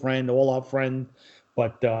friend, your friend, all our friend,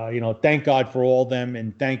 But, thank God for all them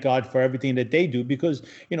and thank God for everything that they do because,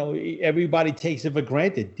 everybody takes it for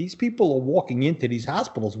granted. These people are walking into these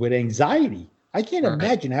hospitals with anxiety. I can't Right.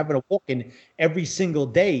 imagine having to walk in every single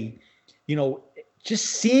day, just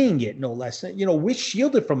seeing it, no less. We're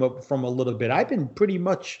shielded from a little bit. I've been pretty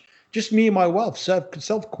much just me and my wife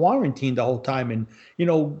self quarantined the whole time. And,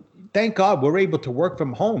 thank God we're able to work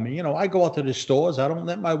from home. And, I go out to the stores. I don't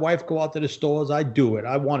let my wife go out to the stores. I do it.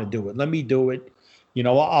 I want to do it. Let me do it.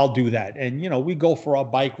 I'll do that. And, we go for our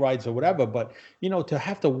bike rides or whatever. But, to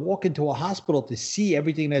have to walk into a hospital to see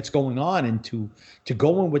everything that's going on and to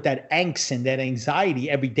go in with that angst and that anxiety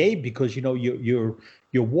every day because,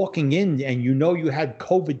 you're walking in and you had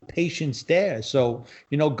COVID patients there. So,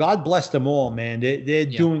 God bless them all, man. They're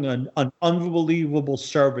doing an unbelievable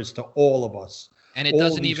service to all of us. And it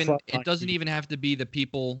doesn't even have to be the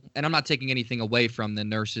people, and I'm not taking anything away from the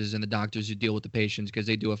nurses and the doctors who deal with the patients because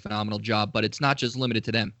they do a phenomenal job, but it's not just limited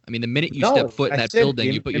to them. I mean, the minute you step foot in that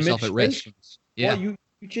building, you put yourself at risk. Yeah. Well,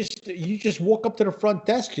 you just walk up to the front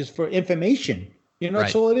desk just for information. Right.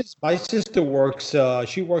 That's all it is. My sister works,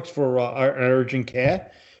 she works for urgent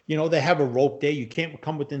care. They have a rope there. You can't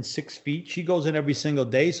come within 6 feet. She goes in every single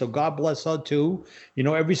day. So God bless her too.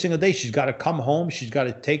 Every single day she's got to come home. She's got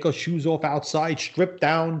to take her shoes off outside, strip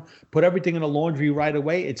down, put everything in the laundry right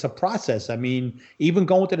away. It's a process. I mean, even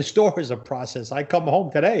going to the store is a process. I come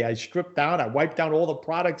home today. I strip down. I wipe down all the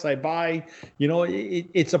products I buy.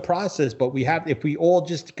 It's a process. But if we all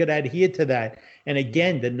just could adhere to that. And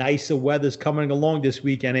again, the nicer weather's coming along this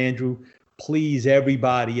weekend, Andrew. Please,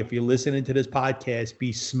 everybody, if you're listening to this podcast,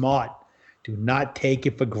 be smart. Do not take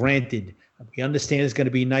it for granted. We understand it's going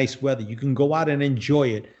to be nice weather. You can go out and enjoy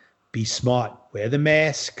it. Be smart. Wear the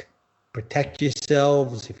mask. Protect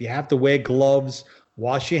yourselves. If you have to wear gloves,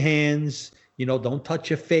 wash your hands. Don't touch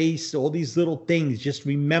your face. All these little things. Just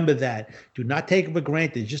remember that. Do not take it for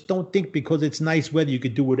granted. Just don't think because it's nice weather you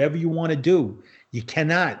could do whatever you want to do. You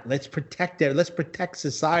cannot. Let's protect it. Let's protect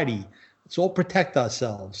society. Let's all protect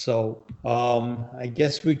ourselves. So I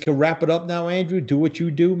guess we can wrap it up now, Andrew. Do what you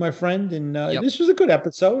do, my friend. And This was a good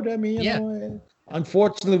episode. I mean,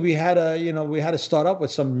 unfortunately, we had to start up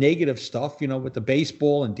with some negative stuff, with the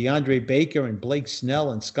baseball and DeAndre Baker and Blake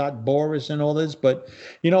Snell and Scott Boras and all this. But,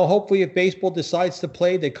 hopefully if baseball decides to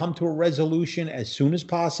play, they come to a resolution as soon as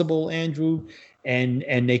possible, Andrew,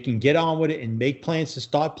 and they can get on with it and make plans to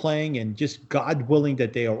start playing and just God willing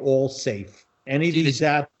that they are all safe. Any of these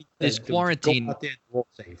athletes. This quarantine, go out there and all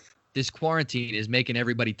safe. This quarantine is making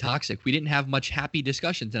everybody toxic. We didn't have much happy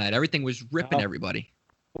discussion tonight. Everything was ripping everybody.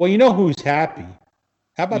 Well, you know who's happy?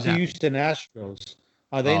 How about the Houston Astros?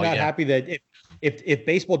 Are they not happy that if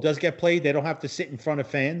baseball does get played, they don't have to sit in front of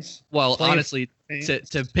fans? Well, honestly, to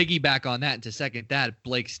piggyback on that and to second that,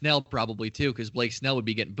 Blake Snell probably too, because Blake Snell would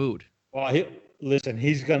be getting booed. Well,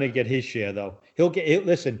 he's going to get his share though.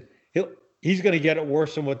 He's going to get it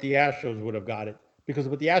worse than what the Astros would have got it. Because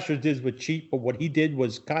what the Astros did was cheat, but what he did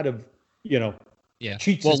was kind of,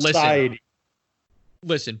 cheat society.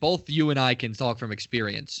 Listen, both you and I can talk from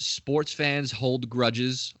experience. Sports fans hold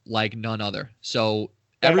grudges like none other. So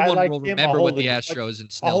everyone will remember what the Astros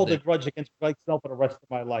and Snell I'll hold did. a grudge against Blake Snell for the rest of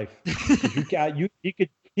my life.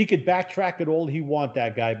 He could backtrack it all he want,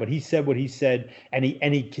 that guy, but he said what he said, and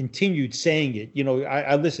he continued saying it.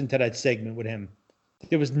 I listened to that segment with him.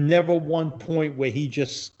 There was never one point where he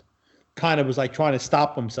just kind of was like trying to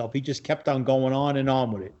stop himself. He just kept on going on and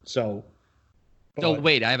on with it. So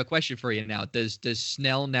wait, I have a question for you now. Does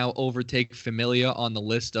Snell now overtake Familia on the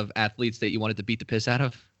list of athletes that you wanted to beat the piss out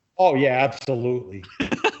of? Oh yeah, absolutely.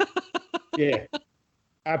 Yeah,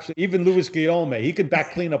 absolutely. Even Luis Guillaume, he could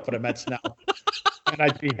back clean up for the Mets now, and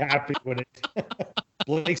I'd be happy with it.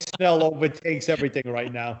 Blake Snell overtakes everything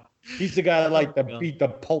right now. He's the guy I like to beat the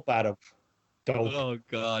pulp out of. Dope. Oh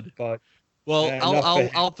God. But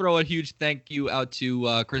I'll throw a huge thank you out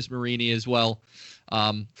to Chris Marini as well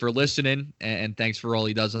for listening, and thanks for all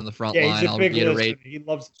he does on the front line. He's a big listener. He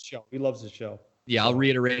loves the show. Yeah, I'll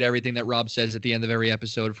reiterate everything that Rob says at the end of every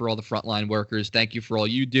episode for all the frontline workers. Thank you for all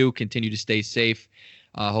you do. Continue to stay safe.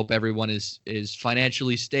 Hope everyone is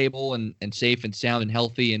financially stable and safe and sound and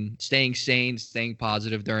healthy and staying sane, staying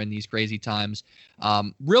positive during these crazy times.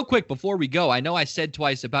 Real quick before we go, I know I said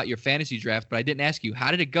twice about your fantasy draft, but I didn't ask you.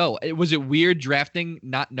 How did it go? Was it weird drafting,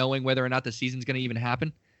 not knowing whether or not the season's going to even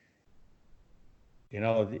happen?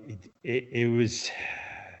 It was.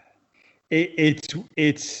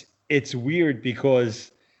 It's weird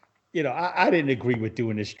because, I didn't agree with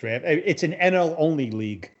doing this draft. It's an NL only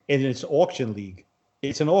league and it's an auction league.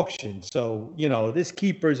 It's an auction. So, there's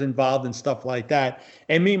keepers involved and stuff like that.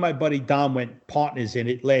 And me and my buddy Dom went partners in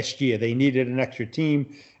it last year. They needed an extra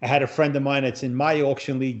team. I had a friend of mine that's in my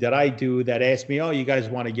auction league that I do that asked me, oh, you guys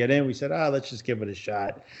want to get in? We said, let's just give it a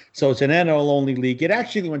shot. So it's an NL-only league. It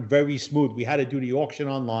actually went very smooth. We had to do the auction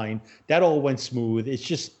online. That all went smooth. It's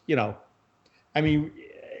just, I mean,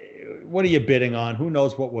 what are you bidding on? Who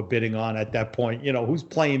knows what we're bidding on at that point? Who's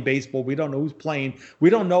playing baseball? We don't know who's playing. We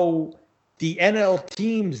don't know the NL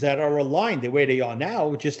teams that are aligned the way they are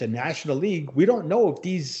now, just a national league. We don't know if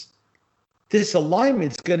this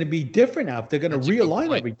alignment's going to be different now, if they're going to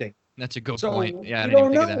realign everything. That's a good point. Yeah, I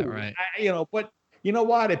didn't didn't even think know. of that, right. But you know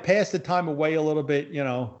what? It passed the time away a little bit.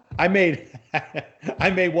 I made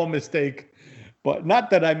one mistake. But not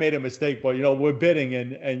that I made a mistake, but, we're bidding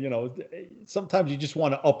and sometimes you just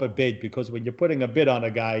want to up a bid because when you're putting a bid on a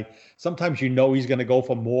guy, sometimes he's going to go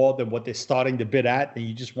for more than what they're starting to bid at and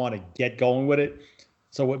you just want to get going with it.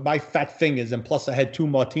 So with my fat fingers, and plus I had 2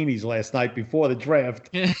 martinis last night before the draft,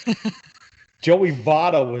 Joey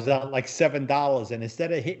Votto was at like $7 and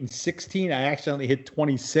instead of hitting 16, I accidentally hit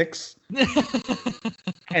 26.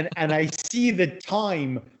 and I see the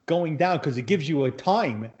time going down because it gives you a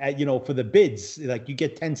time for the bids. Like you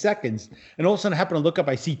get 10 seconds and all of a sudden I happen to look up,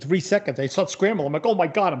 I see 3 seconds. I start scrambling. I'm like, oh my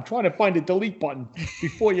God, I'm trying to find the delete button.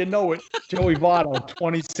 Before you know it, Joey Votto,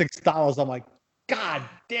 $26. I'm like, God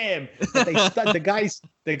damn. But the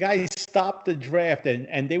guys stopped the draft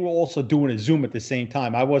and they were also doing a Zoom at the same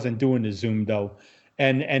time. I wasn't doing the Zoom though.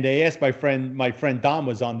 And they asked my friend Dom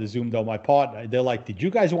was on the Zoom though, my partner. They're like, did you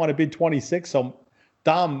guys want to bid 26? So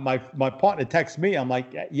Dom, my partner texts me. I'm like,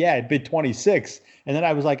 yeah, I bid 26. And then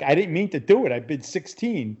I was like, I didn't mean to do it. I bid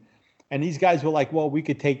 16. And these guys were like, well, we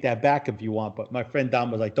could take that back if you want. But my friend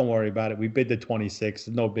Dom was like, don't worry about it. We bid the 26.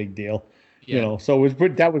 No big deal. Yeah. So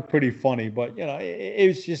that was pretty funny. But, it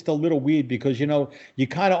was just a little weird because, you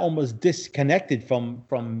kind of almost disconnected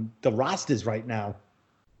from the rosters right now.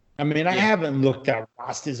 I mean, I haven't looked at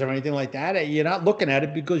rosters or anything like that. You're not looking at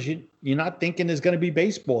it because you're not thinking there's going to be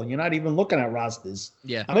baseball. You're not even looking at rosters.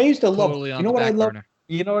 Yeah. I used to love, totally what I love?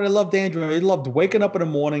 You know what I loved, Andrew? I loved waking up in the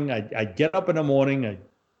morning. I'd get up in the morning. I'd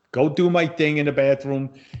go do my thing in the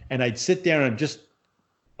bathroom. And I'd sit there and just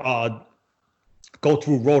go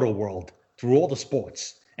through Roto World, through all the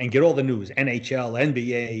sports and get all the news. NHL,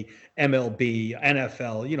 NBA, MLB,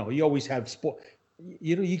 NFL. You always have sport.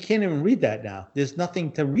 You can't even read that now. There's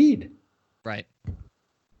nothing to read. Right.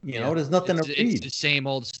 There's nothing to read. It's the same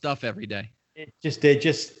old stuff every day. They're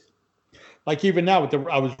just like even now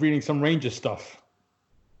I was reading some Ranger stuff.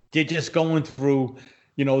 They're just going through,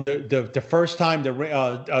 the first time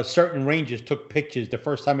certain Rangers took pictures the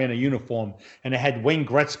first time in a uniform and they had Wayne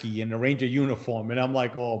Gretzky in the Ranger uniform. And I'm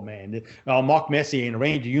like, oh man, Mark Messier in a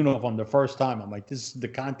Ranger uniform the first time. I'm like, this is the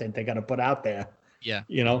content they got to put out there. Yeah.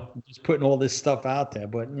 Just putting all this stuff out there.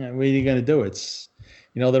 But, what are you going to do? It's,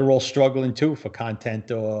 they're all struggling too for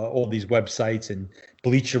content or all these websites and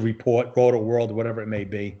Bleacher Report, Roto World, whatever it may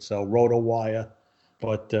be. So Roto Wire.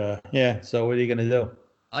 But, so what are you going to do?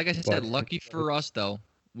 Like I said, lucky for us, though,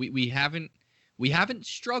 we haven't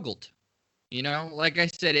struggled. Like I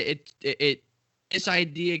said, it this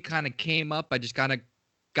idea kind of came up. I just kind of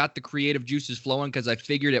got the creative juices flowing because I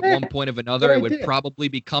figured at one point or another it would probably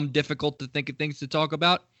become difficult to think of things to talk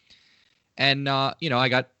about. And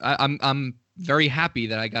I'm very happy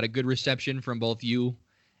that I got a good reception from both you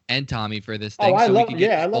and Tommy for this thing. I so love we can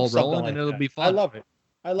get I all love rolling like and it'll that. be fun. I love it.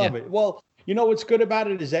 I love it. Well, what's good about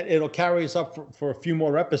it is that it'll carry us up for a few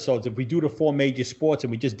more episodes. If we do the 4 major sports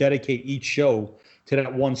and we just dedicate each show to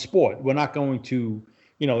that one sport, we're not going to.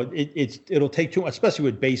 It'll take too much, especially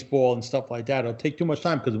with baseball and stuff like that. It'll take too much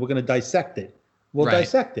time because we're going to dissect it. We'll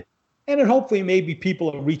dissect it. And then hopefully maybe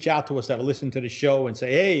people will reach out to us that'll listen to the show and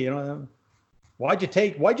say, hey, why'd you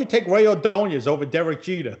take Ray Ordonez over Derek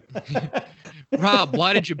Jeter? Rob,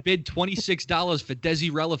 why did you bid $26 for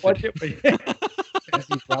Desi Relaford?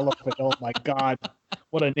 Desi Relaford, oh my God.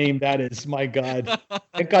 What a name that is, my God.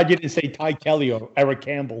 Thank God you didn't say Ty Kelly or Eric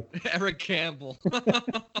Campbell. Eric Campbell.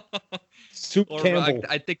 Soup Campbell.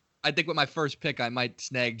 I think with my first pick, I might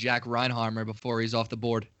snag Jack Reinhardt before he's off the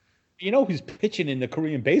board. Who's pitching in the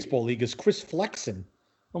Korean Baseball League is Chris Flexen.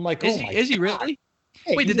 I'm like, is he really?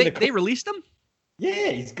 Hey, wait, did they released him?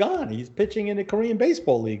 Yeah, he's gone. He's pitching in the Korean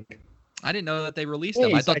Baseball League. I didn't know that they released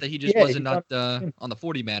him. I thought that he just wasn't on the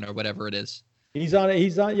 40 man or whatever it is. He's in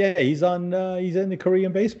the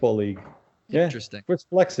Korean Baseball League. Yeah. Interesting. Chris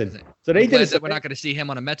Flexen. So they did that we're not going to see him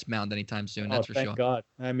on a Mets mound anytime soon. That's for sure. Thank God.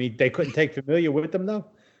 I mean, they couldn't take Familia with them though.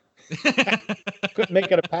 Couldn't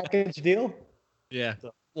make it a package deal. Yeah.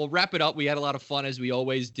 we'll wrap it up. We had a lot of fun, as we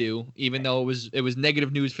always do, even though it was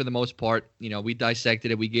negative news for the most part. We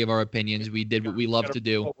dissected it. We gave our opinions. We did what we love to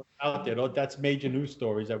do. Out there, that's major news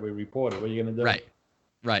stories that we reported. What are you going to do?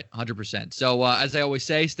 Right, 100%. So as I always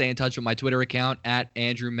say, stay in touch with my Twitter account at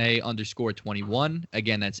 @AndrewMay_21.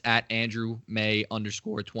 Again, that's at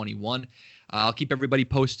 @AndrewMay_21. I'll keep everybody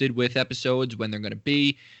posted with episodes, when they're going to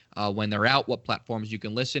be, when they're out, what platforms you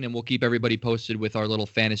can listen, and we'll keep everybody posted with our little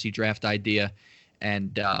fantasy draft idea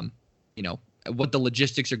and, what the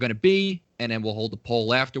logistics are going to be, and then we'll hold a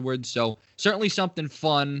poll afterwards. So certainly something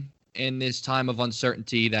fun in this time of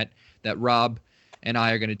uncertainty that Rob and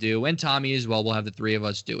I are going to do, and Tommy as well. We'll have the three of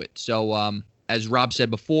us do it. So as Rob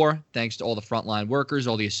said before, thanks to all the frontline workers,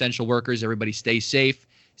 all the essential workers. Everybody stay safe,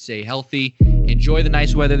 stay healthy, enjoy the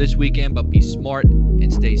nice weather this weekend, but be smart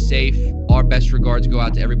and stay safe. Our best regards go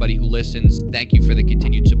out to everybody who listens. Thank you for the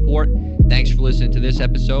continued support. Thanks for listening to this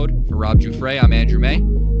episode. For Rob Giuffre, I'm Andrew May.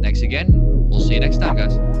 Thanks again. We'll see you next time,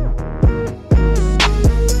 guys.